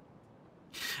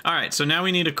 All right, so now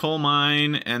we need a coal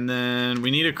mine, and then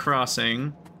we need a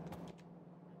crossing.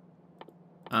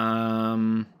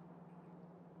 Oh,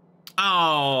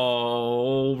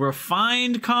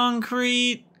 refined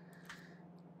concrete?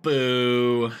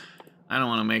 Boo. I don't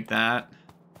want to make that.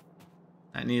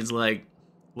 That needs, like,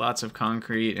 lots of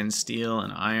concrete and steel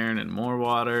and iron and more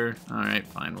water. All right,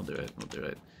 fine, we'll do it. We'll do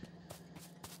it.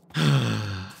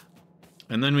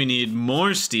 And then we need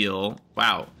more steel.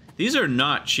 Wow, these are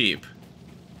not cheap.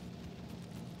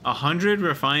 100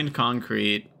 refined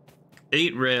concrete,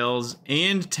 8 rails,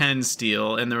 and 10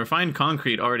 steel. And the refined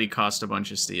concrete already cost a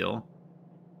bunch of steel.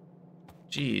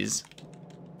 Jeez.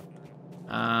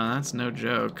 That's no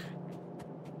joke.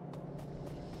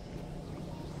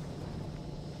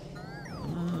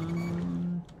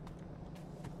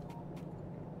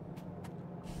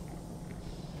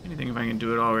 Anything if I can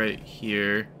do it all right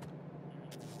here.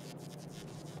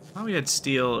 I thought we had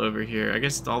steel over here. I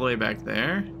guess it's all the way back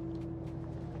there.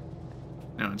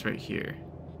 No, it's right here.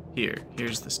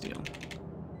 Here's the steel.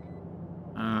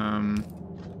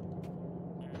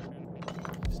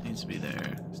 This needs to be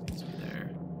there. This needs to be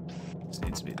there. This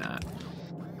needs to be that.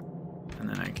 And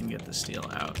then I can get the steel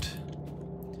out.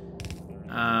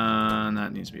 And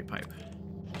that needs to be a pipe.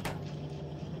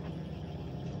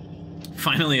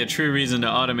 Finally, a true reason to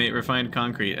automate refined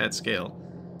concrete at scale.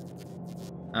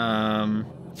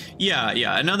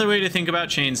 Yeah. Another way to think about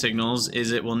chain signals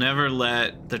is it will never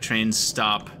let the trains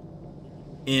stop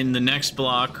in the next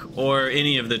block or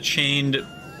any of the chained...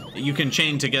 You can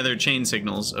chain together chain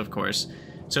signals, of course.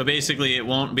 So basically, it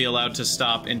won't be allowed to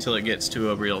stop until it gets to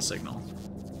a real signal.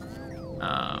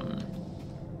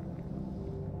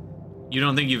 You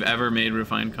don't think you've ever made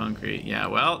refined concrete? Yeah,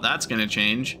 well, that's gonna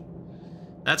change.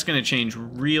 That's gonna change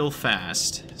real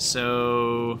fast.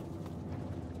 So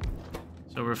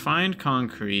refined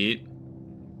concrete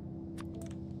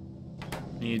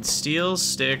needs steel,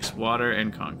 sticks, water,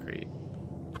 and concrete.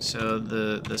 So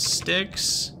the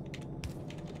sticks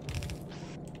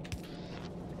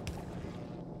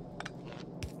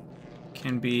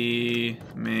can be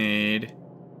made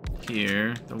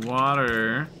here. The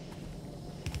water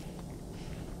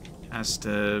has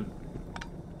to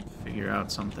figure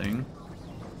out something.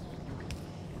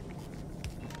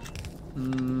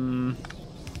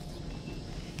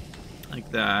 Like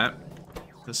that.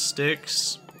 The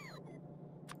sticks,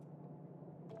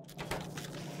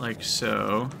 like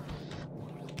so.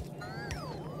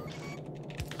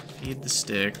 Feed the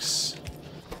sticks.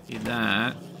 Feed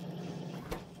that.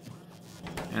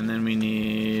 And then we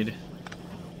need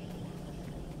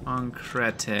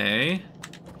concrete to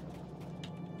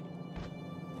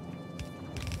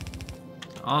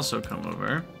also come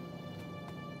over.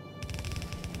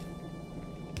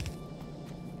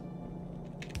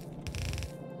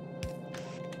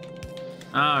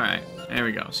 Alright, there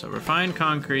we go. So refined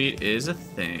concrete is a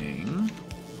thing.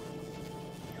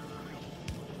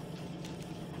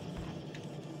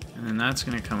 And then that's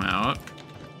gonna come out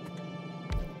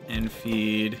and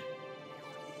feed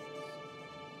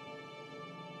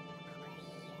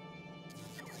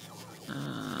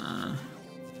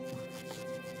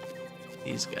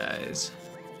these guys.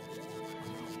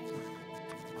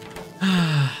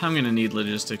 I'm gonna need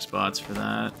logistics bots for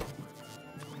that.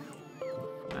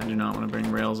 I do not want to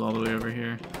bring rails all the way over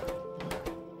here.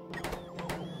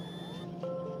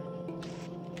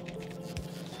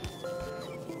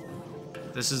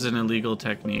 This is an illegal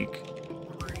technique.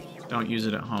 Don't use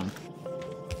it at home.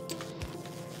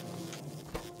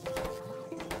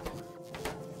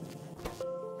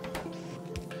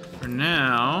 For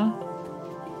now,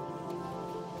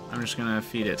 I'm just gonna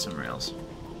feed it some rails.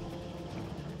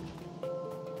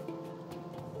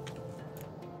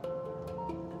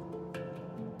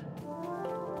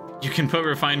 You can put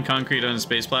refined concrete on a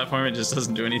space platform, it just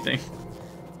doesn't do anything.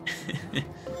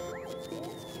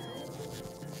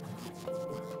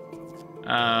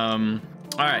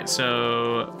 Alright,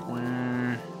 so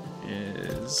where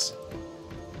is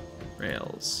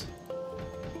rails?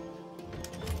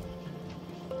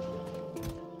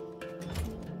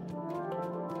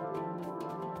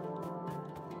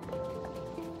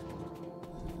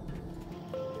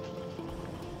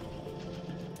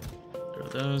 Throw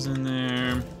those in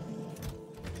there.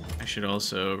 I should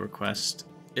also request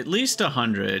at least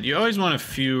 100. You always want a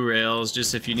few rails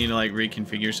just if you need to like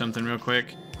reconfigure something real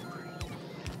quick.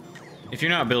 If you're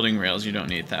not building rails, you don't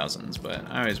need thousands, but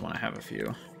I always want to have a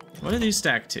few. What are these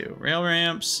stacked to? Rail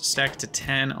ramps stacked to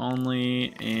 10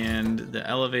 only, and the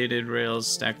elevated rails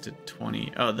stacked to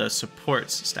 20. Oh, the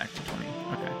supports stacked to 20.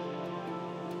 Okay.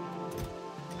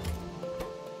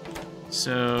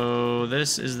 So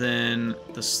this is then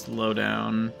the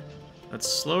slowdown. That's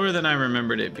slower than I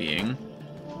remembered it being.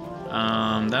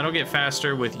 That'll get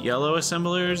faster with yellow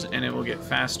assemblers, and it will get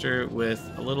faster with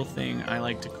a little thing I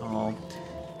like to call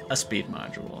a speed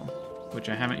module, which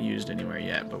I haven't used anywhere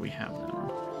yet, but we have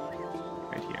them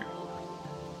right here.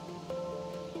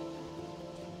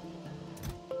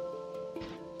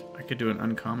 I could do an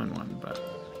uncommon one, but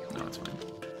no, it's fine.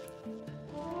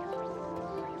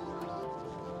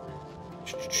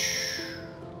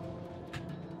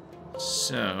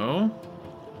 So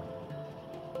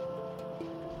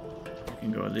we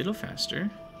can go a little faster.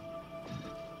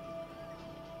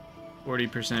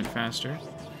 40% faster.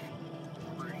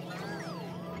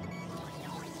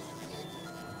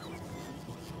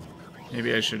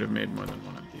 Maybe I should have made more than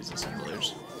one of these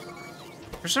assemblers.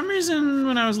 For some reason,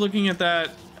 when I was looking at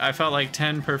that, I felt like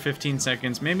 10 per 15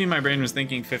 seconds. Maybe my brain was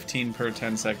thinking 15 per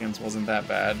 10 seconds wasn't that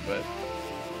bad, but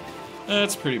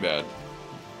that's pretty bad.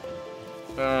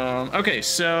 Okay,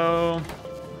 so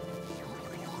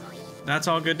that's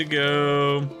all good to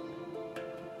go.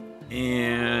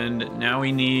 And now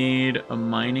we need a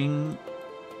mining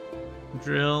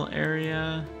drill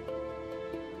area.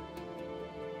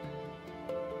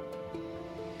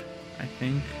 I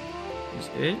think is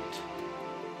it.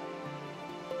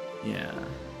 Yeah.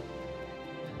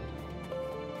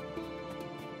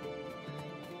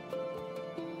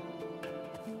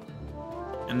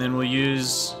 And then we'll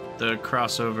use the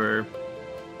crossover.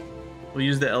 We'll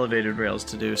use the elevated rails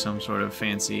to do some sort of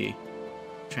fancy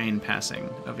train passing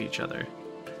of each other,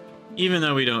 even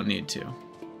though we don't need to.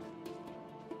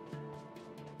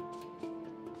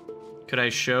 Could I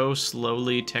show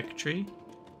slowly tech tree?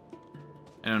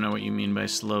 I don't know what you mean by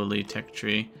slowly tech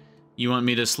tree. You want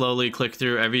me to slowly click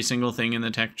through every single thing in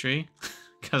the tech tree?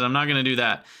 Because I'm not going to do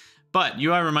that. But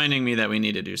you are reminding me that we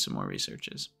need to do some more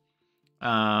researches.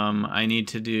 I need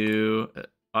to do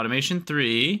automation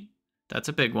 3. That's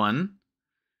a big one.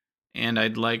 And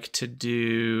I'd like to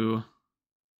do...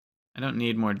 I don't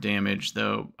need more damage,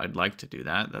 though I'd like to do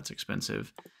that. That's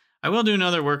expensive. I will do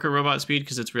another worker robot speed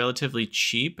because it's relatively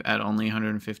cheap at only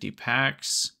 150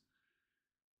 packs.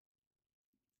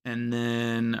 And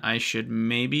then I should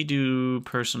maybe do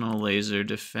personal laser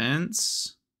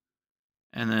defense.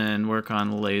 And then work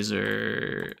on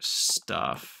laser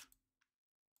stuff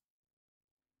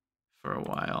for a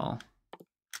while.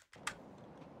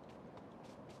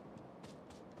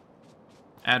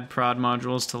 Add prod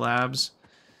modules to labs.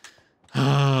 Oh,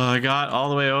 I got all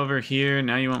the way over here.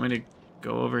 Now you want me to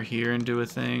go over here and do a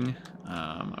thing?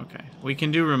 Okay. We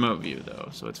can do remote view, though,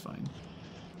 so it's fine.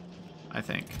 I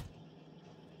think.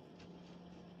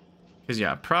 Because,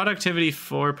 yeah, productivity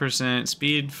 4%,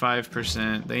 speed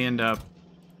 5%. They end up...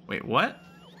 Wait, what?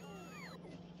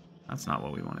 That's not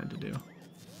what we wanted to do.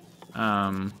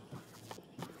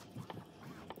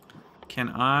 Can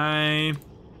I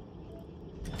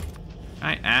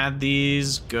add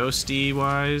these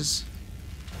ghosty-wise?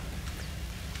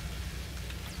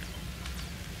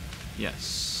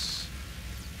 Yes.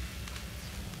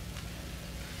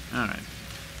 Alright.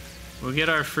 We'll get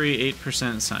our free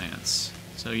 8% science.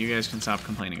 So you guys can stop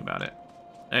complaining about it.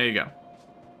 There you go.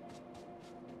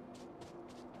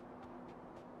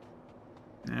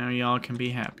 Now y'all can be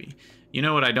happy. You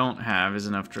know what I don't have is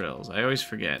enough drills. I always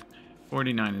forget.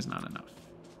 49 is not enough.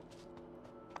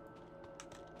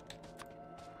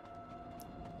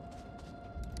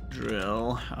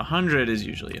 Drill. 100 is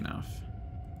usually enough.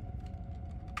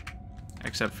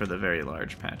 Except for the very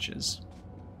large patches.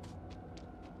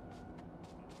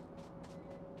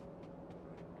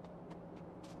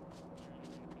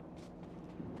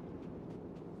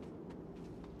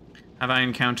 Have I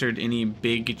encountered any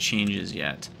big changes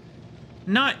yet?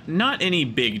 Not any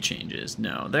big changes,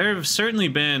 no. There have certainly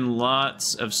been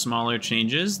lots of smaller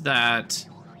changes that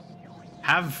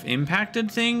have impacted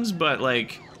things, but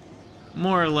like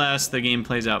more or less the game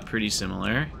plays out pretty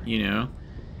similar, you know?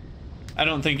 I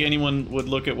don't think anyone would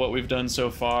look at what we've done so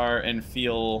far and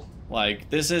feel like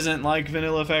this isn't like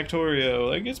vanilla Factorio.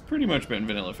 Like, it's pretty much been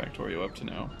vanilla Factorio up to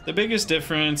now. The biggest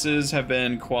differences have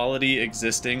been quality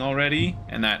existing already,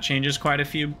 and that changes quite a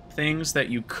few things that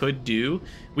you could do.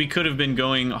 We could have been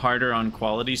going harder on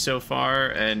quality so far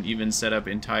and even set up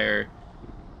entire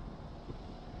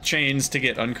chains to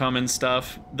get uncommon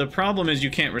stuff. The problem is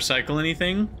you can't recycle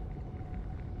anything.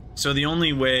 So the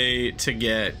only way to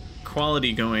get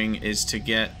quality going is to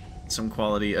get some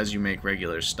quality as you make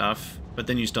regular stuff, but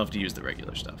then you still have to use the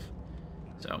regular stuff.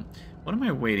 So, what am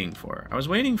I waiting for? I was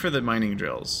waiting for the mining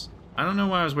drills. I don't know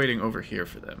why I was waiting over here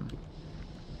for them.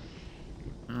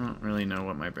 I don't really know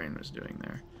what my brain was doing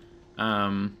there.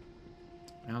 I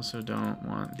also don't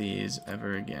want these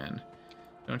ever again.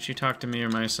 Don't you talk to me or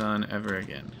my son ever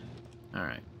again.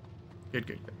 Alright. Good,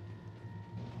 good, good.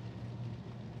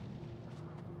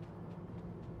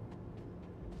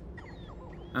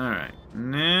 Alright,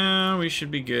 now we should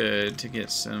be good to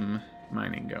get some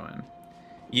mining going.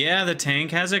 Yeah, the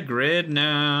tank has a grid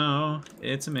now.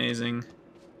 It's amazing.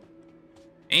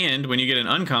 And when you get an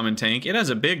uncommon tank, it has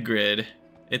a big grid.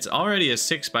 It's already a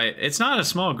 6x... It's not a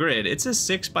small grid, it's a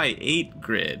 6x8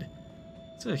 grid.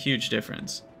 It's a huge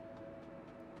difference.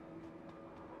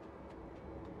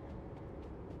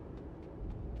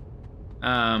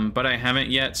 but I haven't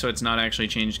yet, so it's not actually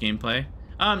changed gameplay.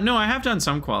 No, I have done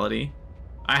some quality.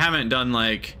 I haven't done,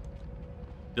 like,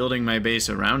 building my base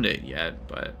around it yet,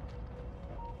 but...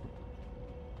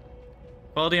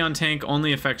 Quality on tank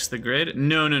only affects the grid?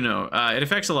 No. It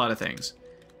affects a lot of things.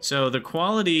 So the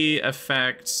quality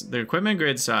affects the equipment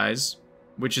grid size,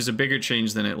 which is a bigger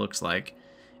change than it looks like.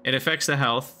 It affects the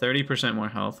health, 30% more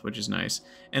health, which is nice.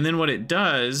 And then what it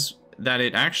does, that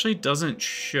it actually doesn't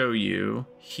show you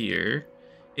here,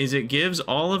 is it gives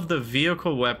all of the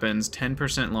vehicle weapons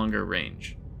 10% longer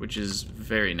range, which is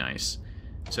very nice.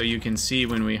 So you can see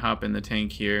when we hop in the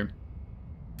tank here,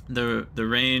 the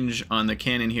range on the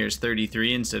cannon here is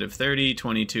 33 instead of 30,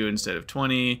 22 instead of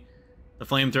 20. The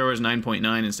flamethrower is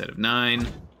 9.9 instead of 9.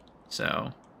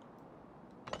 So,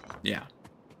 yeah.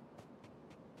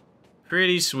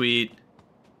 Pretty sweet.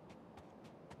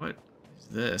 What is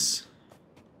this?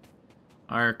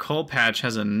 Our coal patch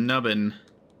has a nubbin.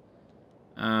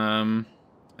 Alright,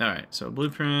 so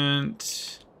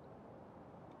blueprint.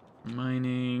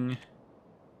 Mining.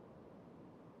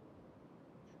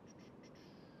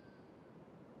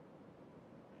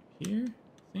 Here,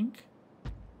 I think.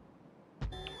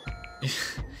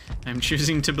 I'm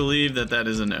choosing to believe that that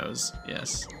is a nose.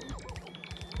 Yes.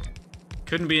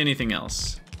 Couldn't be anything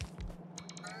else.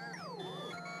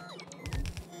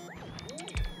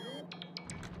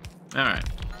 Alright.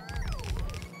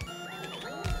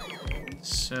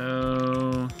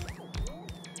 So...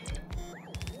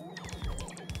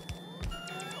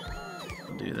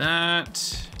 we'll do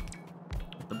that.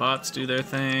 Let the bots do their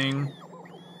thing.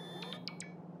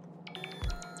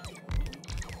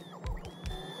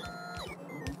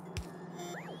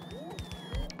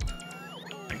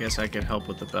 I guess I could help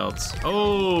with the belts.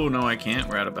 Oh, no, I can't.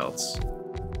 We're out of belts.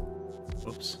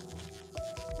 Whoops.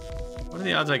 What are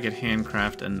the odds I could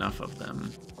handcraft enough of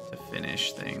them to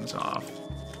finish things off?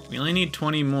 We only need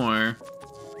 20 more.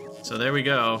 So there we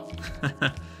go.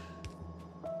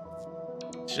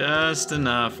 Just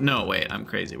enough. No, wait, I'm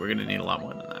crazy. We're gonna need a lot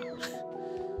more than that.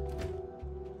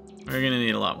 We're gonna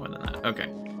need a lot more than that. Okay.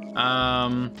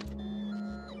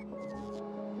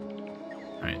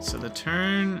 Alright, so the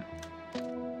turn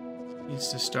needs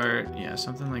to start, yeah,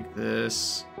 something like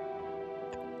this.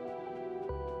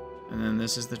 And then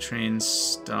this is the train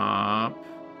stop.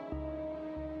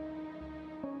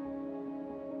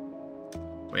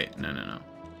 Wait, no.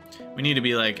 We need to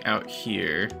be like out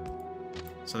here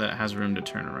so that it has room to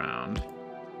turn around.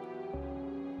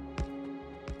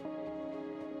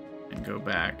 And go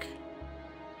back.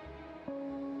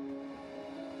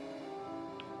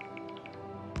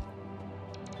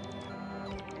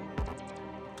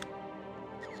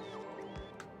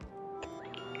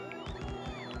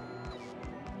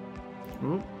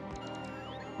 Ooh.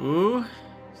 Ooh.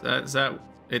 Is that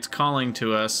it's calling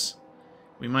to us.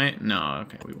 We might, no,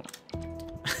 okay, we won't.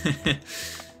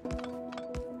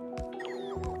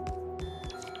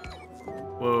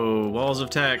 Whoa, walls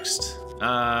of text.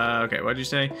 Okay, what'd you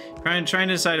say? Trying to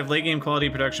decide if late game quality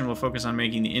production will focus on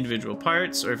making the individual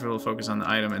parts or if it will focus on the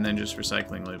item and then just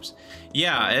recycling loops.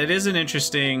 Yeah, it is an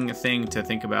interesting thing to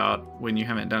think about when you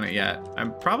haven't done it yet.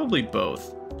 I'm probably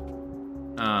both.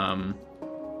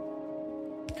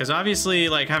 Because obviously,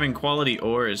 like, having quality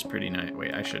ore is pretty nice.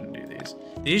 Wait, I shouldn't do these.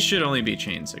 These should only be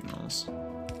chain signals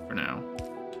for now.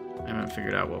 I haven't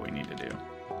figured out what we need to do.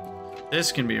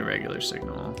 This can be a regular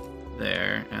signal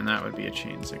there, and that would be a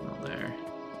chain signal there.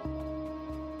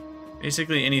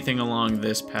 Basically, anything along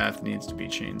this path needs to be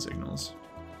chain signals.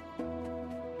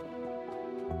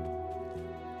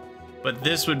 But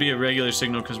this would be a regular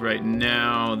signal because right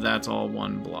now, that's all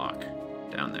one block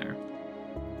down there,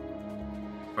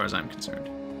 as far as I'm concerned.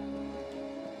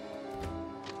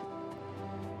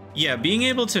 Yeah, being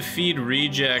able to feed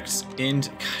rejects into...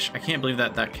 Gosh, I can't believe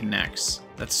that that connects.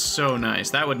 That's so nice.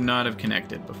 That would not have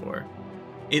connected before.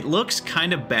 It looks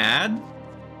kind of bad,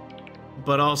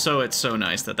 but also it's so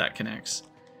nice that that connects.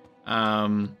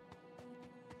 But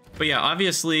yeah,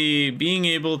 obviously, being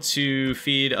able to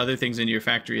feed other things into your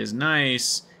factory is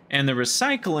nice, and the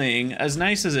recycling, as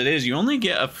nice as it is, you only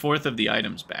get 1/4 of the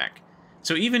items back.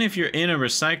 So even if you're in a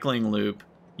recycling loop,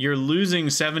 you're losing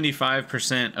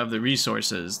 75% of the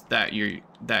resources that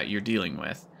you're dealing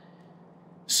with.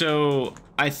 So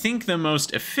I think the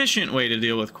most efficient way to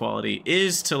deal with quality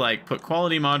is to like put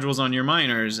quality modules on your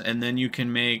miners, and then you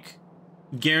can make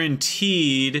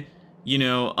guaranteed, you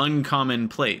know, uncommon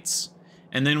plates.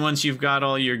 And then once you've got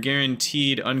all your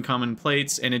guaranteed uncommon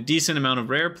plates and a decent amount of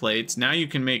rare plates, now you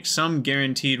can make some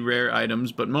guaranteed rare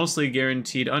items, but mostly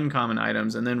guaranteed uncommon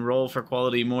items, and then roll for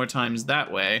quality more times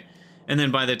that way. And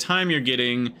then by the time you're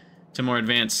getting to more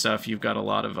advanced stuff, you've got a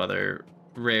lot of other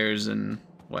rares and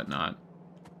whatnot.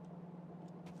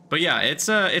 But yeah, it's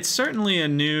certainly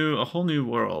a whole new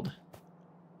world.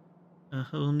 A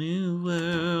whole new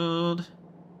world.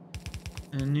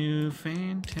 A new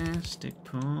fantastic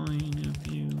point of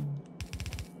view.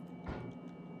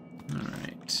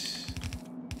 Alright.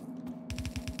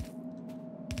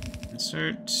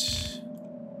 Insert.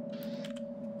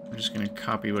 I'm just gonna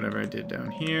copy whatever I did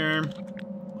down here.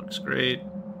 Looks great.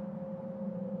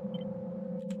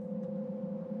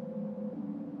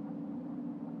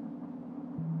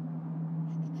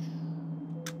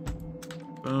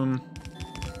 Boom.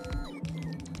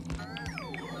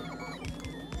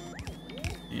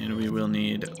 And we will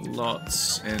need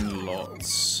lots and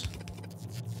lots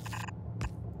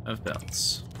of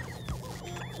belts.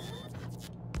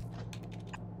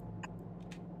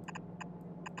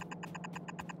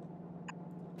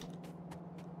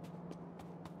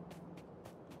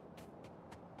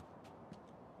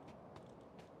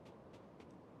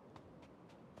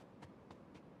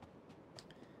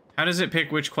 How does it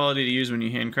pick which quality to use when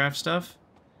you handcraft stuff?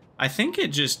 I think it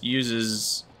just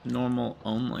uses normal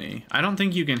only. I don't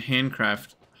think you can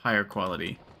handcraft higher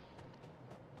quality.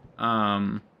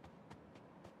 I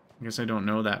guess I don't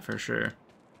know that for sure.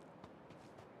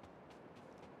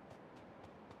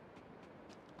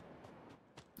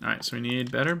 Alright, so we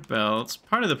need better belts.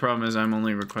 Part of the problem is I'm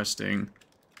only requesting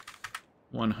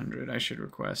 100. I should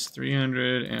request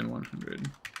 300 and 100.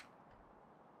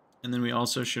 And then we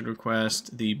also should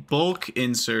request the bulk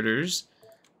inserters,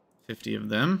 50 of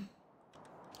them.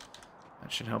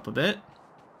 That should help a bit.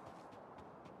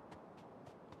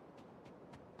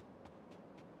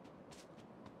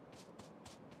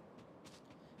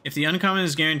 If the uncommon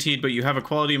is guaranteed, but you have a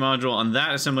quality module on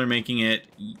that assembler making it,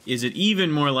 is it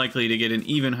even more likely to get an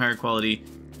even higher quality?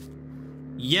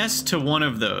 Yes to one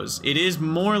of those. It is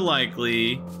more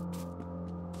likely...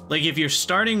 Like, if you're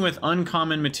starting with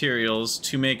uncommon materials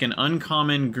to make an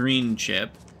uncommon green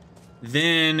chip,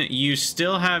 then you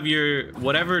still have your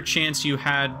whatever chance you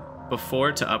had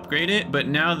before to upgrade it, but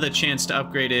now the chance to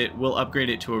upgrade it will upgrade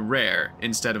it to a rare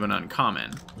instead of an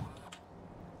uncommon.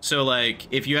 So, like,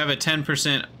 if you have a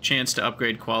 10% chance to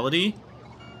upgrade quality,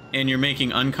 and you're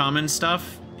making uncommon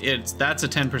stuff, that's a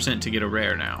 10% to get a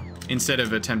rare now, instead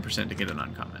of a 10% to get an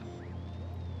uncommon.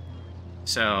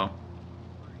 So...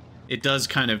 it does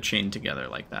kind of chain together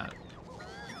like that.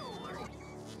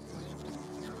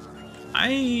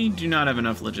 I do not have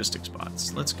enough logistic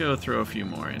spots. Let's go throw a few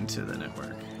more into the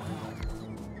network.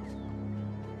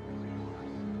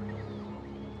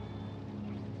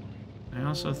 I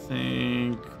also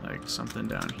think like something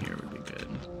down here would be good.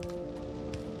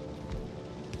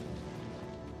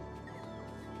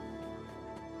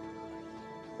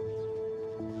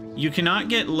 You cannot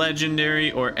get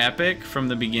legendary or epic from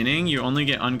the beginning. You only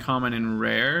get uncommon and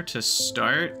rare to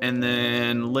start, and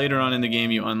then later on in the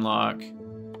game you unlock.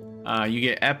 You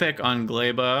get epic on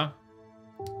Gleba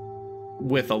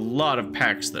with a lot of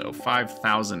packs though,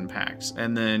 5,000 packs,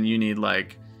 and then you need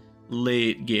like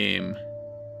late game.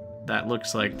 That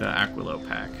looks like the Aquilo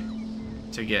pack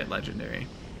to get legendary.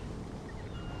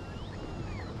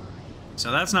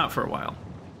 So that's not for a while.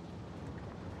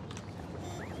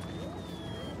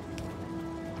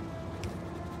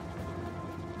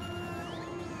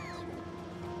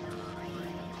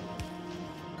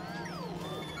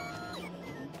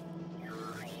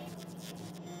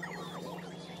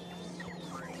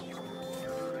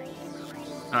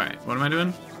 Alright, what am I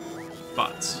doing?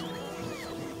 Bots.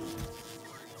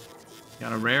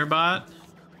 Got a rare bot.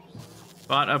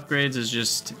 Bot upgrades is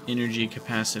just energy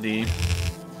capacity.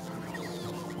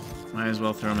 Might as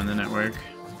well throw them in the network.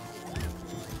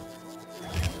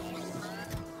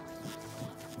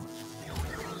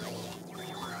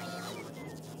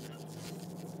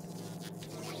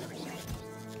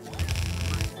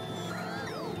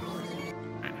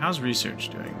 Alright, how's research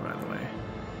doing, by the way?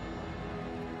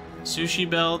 Sushi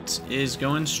belt is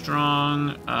going strong.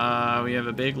 We have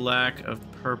a big lack of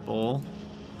purple.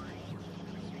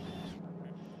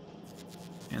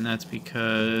 And that's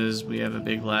because we have a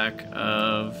big lack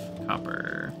of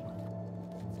copper.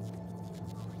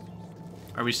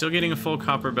 Are we still getting a full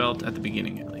copper belt at the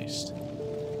beginning at least?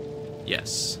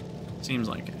 Yes, seems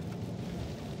like it.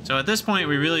 So at this point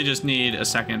we really just need a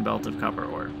second belt of copper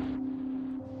ore,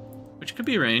 which could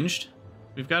be arranged.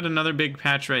 We've got another big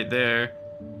patch right there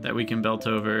that we can belt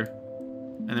over,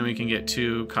 and then we can get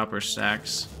 2 copper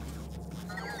stacks.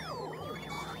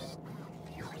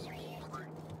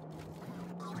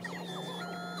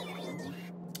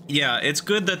 Yeah, it's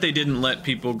good that they didn't let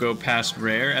people go past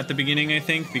rare at the beginning, I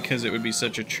think, because it would be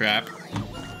such a trap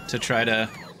to try to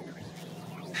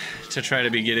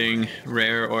be getting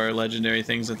rare or legendary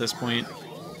things at this point.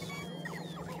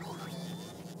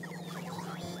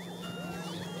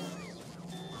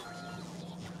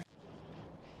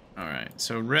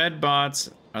 so red bots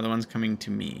are the ones coming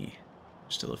to me.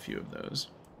 There's still a few of those.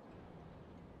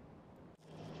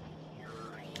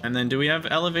 And then do we have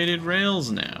elevated rails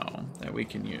now that we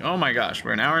can use? Oh my gosh,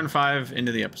 we're an hour and 5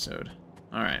 into the episode.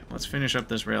 All right, let's finish up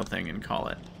this rail thing and call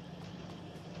it.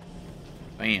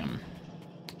 Bam.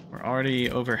 We're already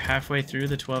over halfway through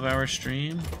the 12-hour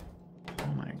stream.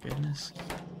 Oh my goodness.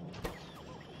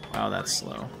 Wow, that's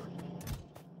slow.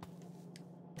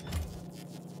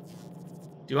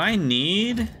 Do I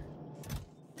need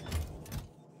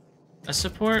a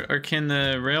support, or can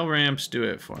the rail ramps do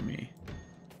it for me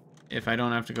if I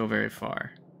don't have to go very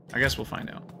far? I guess we'll find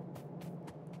out.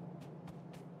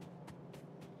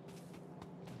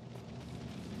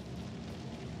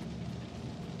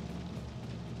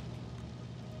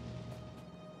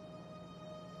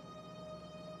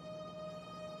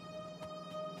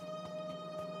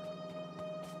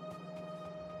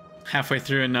 Halfway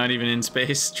through and not even in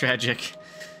space. Tragic.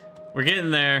 We're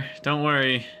getting there. Don't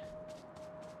worry.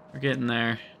 We're getting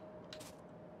there.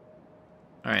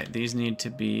 Alright, these need to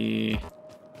be...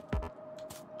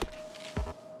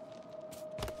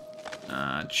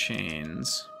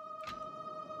 chains.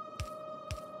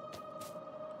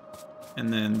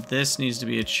 And then this needs to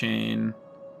be a chain.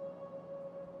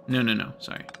 No,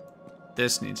 sorry.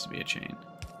 This needs to be a chain.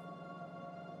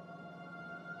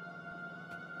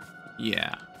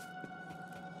 Yeah.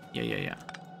 Yeah.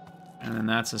 And then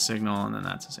that's a signal, and then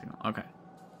that's a signal. Okay.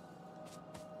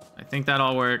 I think that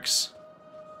all works.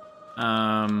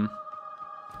 And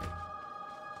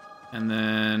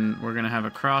then we're gonna have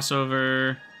a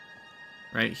crossover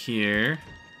right here.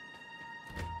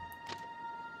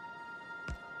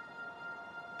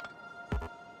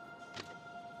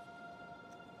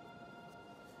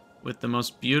 With the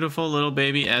most beautiful little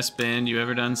baby S-band you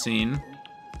ever done seen.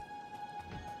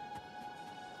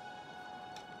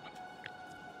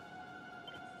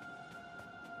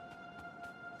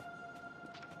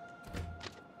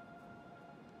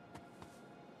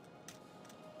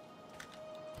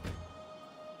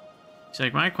 So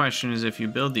like, my question is, if you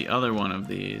build the other one of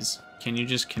these, can you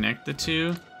just connect the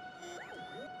two?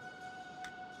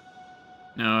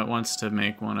 No, it wants to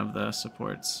make one of the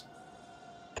supports.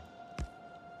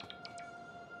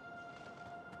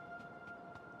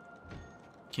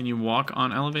 Can you walk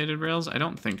on elevated rails? I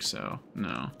don't think so.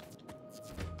 No.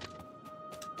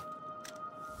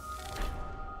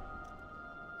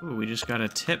 Ooh, we just got a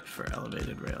tip for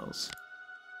elevated rails.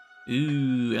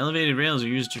 Ooh, elevated rails are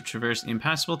used to traverse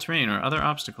impassable terrain or other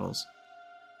obstacles.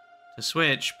 To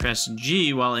switch, press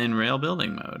G while in rail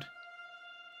building mode.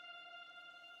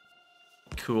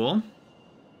 Cool.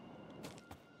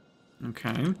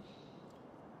 Okay.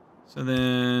 So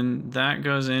then that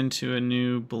goes into a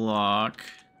new block.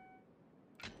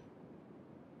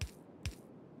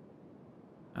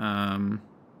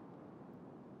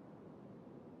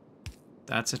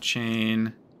 That's a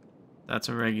chain. That's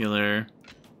a regular.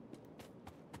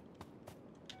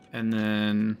 And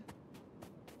then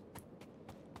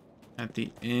at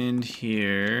the end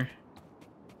here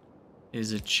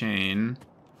is a chain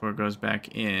before it goes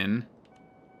back in.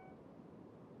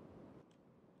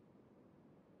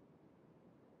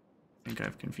 I think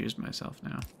I've confused myself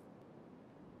now.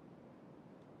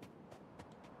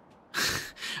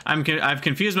 I've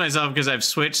confused myself because I've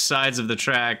switched sides of the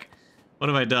track. What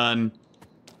have I done?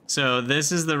 So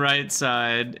this is the right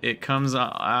side. It comes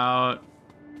out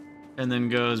and then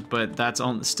goes, but that's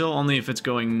still only if it's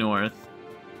going north.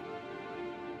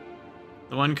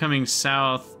 The one coming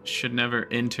south should never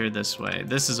enter this way.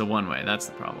 This is a one-way. That's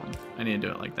the problem. I need to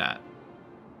do it like that.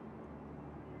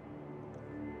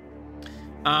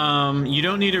 You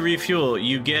don't need to refuel.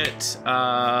 You get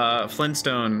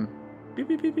Flintstone beep,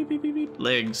 beep, beep, beep, beep, beep, beep,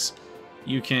 legs.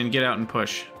 You can get out and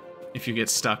push if you get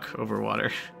stuck over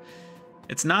water.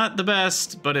 It's not the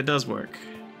best, but it does work.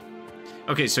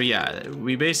 Okay, so yeah,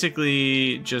 we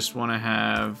basically just want to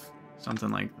have something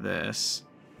like this.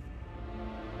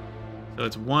 So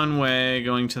it's one way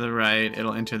going to the right.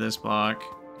 It'll enter this block.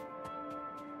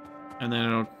 And then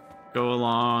it'll go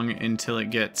along until it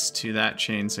gets to that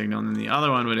chain signal, and then the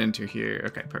other one would enter here.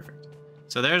 Okay, perfect.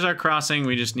 So there's our crossing.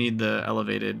 We just need the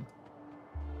elevated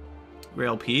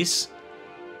rail piece.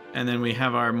 And then we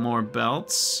have our more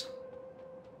belts.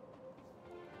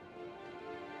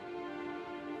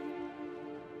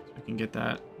 So we can get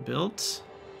that built.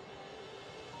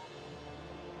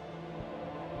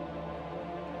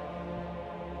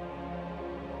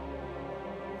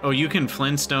 Oh, you can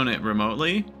Flintstone it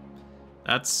remotely?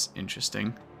 That's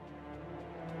interesting.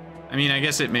 I mean, I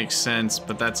guess it makes sense,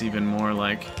 but that's even more,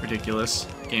 like, ridiculous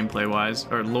gameplay-wise,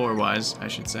 or lore-wise, I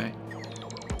should say.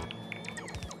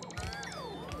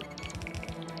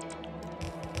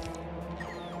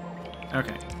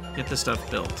 Okay, get the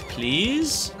stuff built,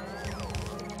 please.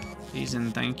 Please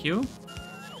and thank you.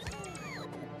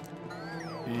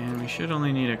 And we should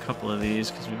only need a couple of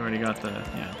these because we've already got the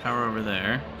power over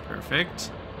there.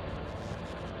 Perfect.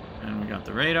 And we got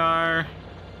the radar.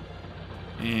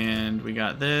 And we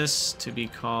got this to be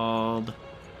called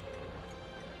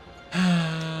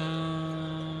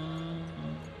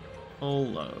full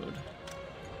load.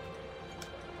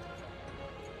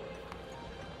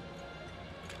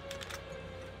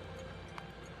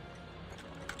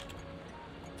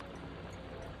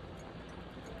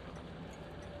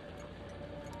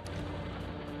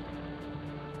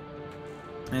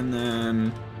 And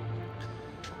then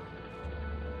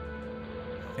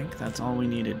I think that's all we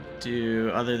need to do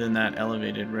other than that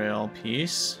elevated rail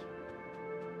piece.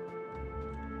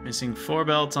 Missing 4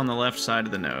 belts on the left side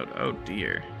of the node. Oh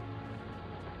dear.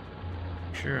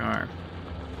 Sure are.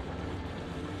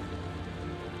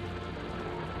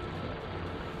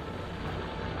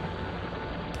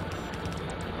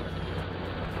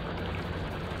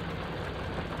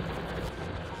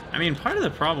 I mean, part of the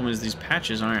problem is these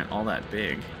patches aren't all that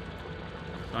big.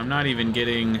 So I'm not even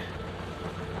getting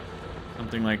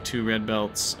something like 2 red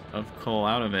belts of coal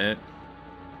out of it.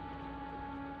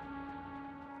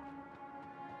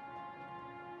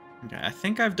 Okay, I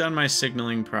think I've done my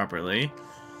signaling properly.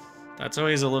 That's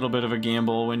always a little bit of a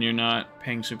gamble when you're not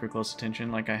paying super close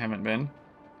attention like I haven't been.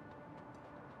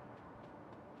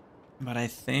 But I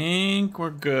think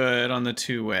we're good on the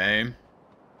 2-way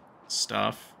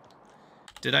stuff.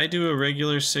 Did I do a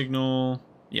regular signal?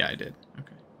 Yeah, I did.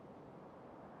 Okay.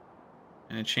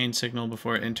 And a chain signal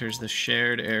before it enters the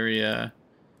shared area.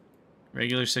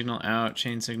 Regular signal out,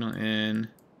 chain signal in,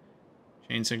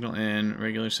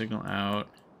 regular signal out.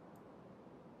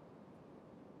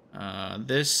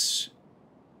 Those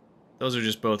are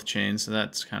just both chains, so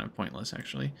that's kind of pointless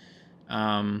actually.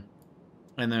 And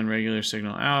then regular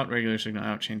signal out,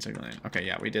 chain signal in. Okay,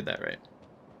 yeah, we did that right.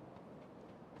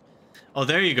 Oh,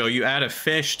 there you go. You add a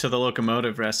fish to the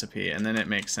locomotive recipe, and then it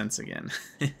makes sense again.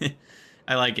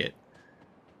 I like it.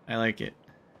 I like it.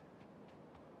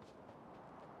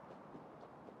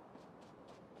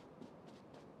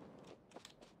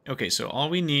 Okay, so all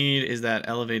we need is that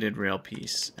elevated rail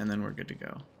piece, and then we're good to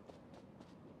go.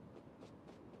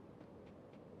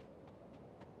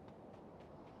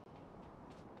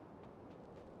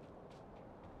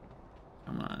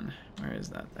 Come on. Where is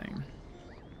that thing?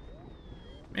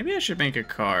 Maybe I should make a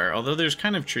car, although there's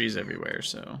kind of trees everywhere,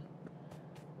 so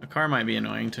a car might be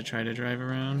annoying to try to drive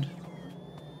around.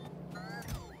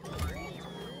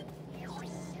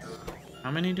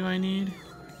 How many do I need?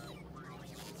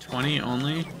 20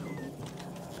 only?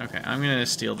 Okay, I'm gonna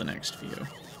steal the next few.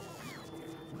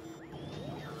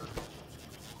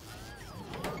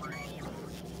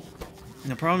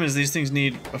 And the problem is these things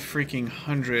need a freaking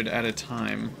 100 at a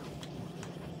time.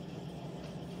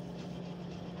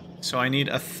 So I need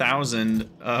 1,000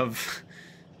 of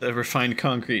the refined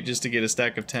concrete just to get a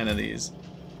stack of 10 of these.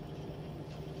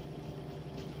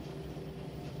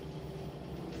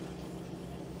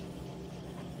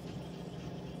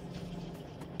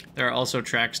 There are also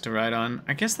tracks to ride on.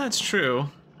 I guess that's true.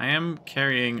 I am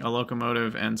carrying a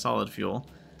locomotive and solid fuel,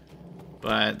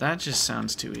 but that just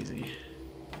sounds too easy.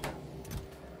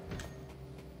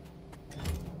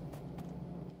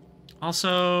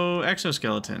 Also,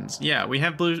 exoskeletons. Yeah, we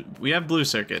have blue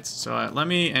circuits. So let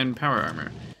me, and power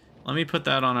armor. Let me put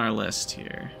that on our list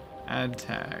here. Add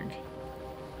tag.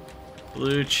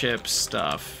 Blue chip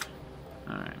stuff.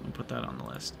 All right, we'll put that on the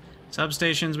list.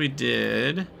 Substations we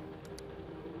did.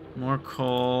 More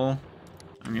coal.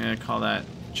 I'm gonna call that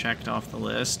checked off the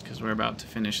list because we're about to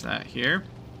finish that here.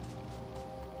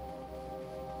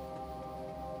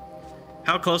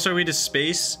 How close are we to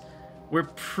space? We're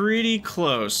pretty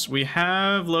close. We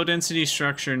have low density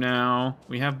structure now.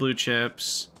 We have blue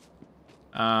chips.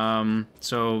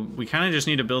 So we kind of just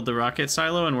need to build the rocket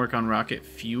silo and work on rocket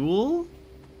fuel.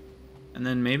 And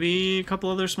then maybe a couple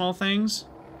other small things.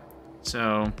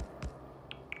 So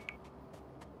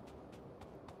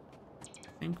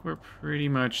I think we're pretty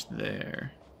much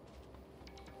there.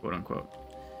 Quote unquote.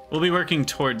 We'll be working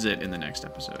towards it in the next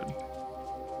episode.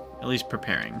 At least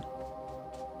preparing.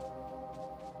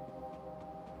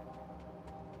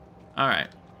 Alright.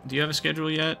 Do you have a schedule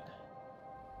yet?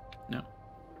 No.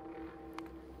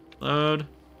 Load.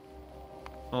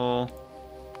 Full.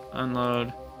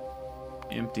 Unload.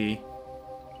 Empty.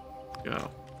 Go.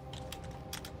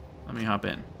 Let me hop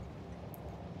in.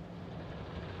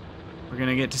 We're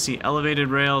gonna get to see elevated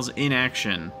rails in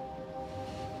action.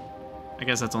 I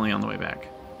guess that's only on the way back.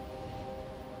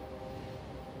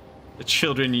 The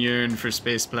children yearn for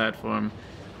space platform.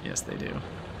 Yes, they do.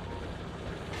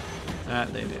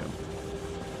 That they do.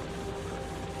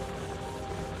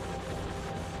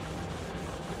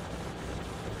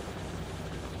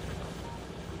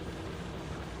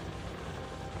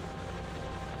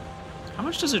 How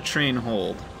much does a train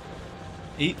hold?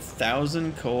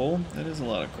 8,000 coal? That is a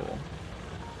lot of coal.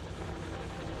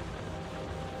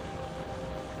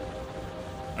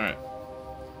 Alright.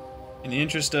 In the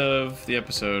interest of the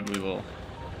episode, we will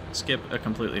skip a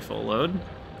completely full load,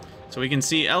 so we can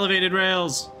see elevated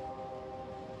rails.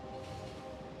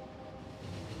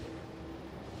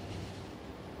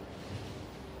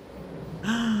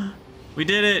 We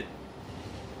did it!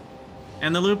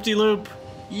 And the loop-de-loop!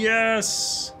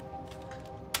 Yes!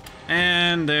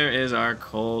 And there is our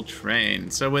coal train.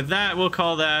 So with that, we'll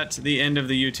call that the end of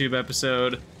the YouTube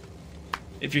episode.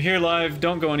 If you're here live,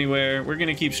 don't go anywhere. We're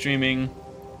gonna keep streaming.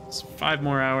 It's 5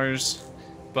 more hours.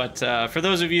 But for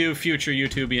those of you future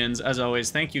YouTubians, as always,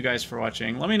 thank you guys for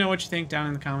watching. Let me know what you think down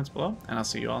in the comments below, and I'll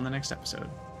see you all in the next episode.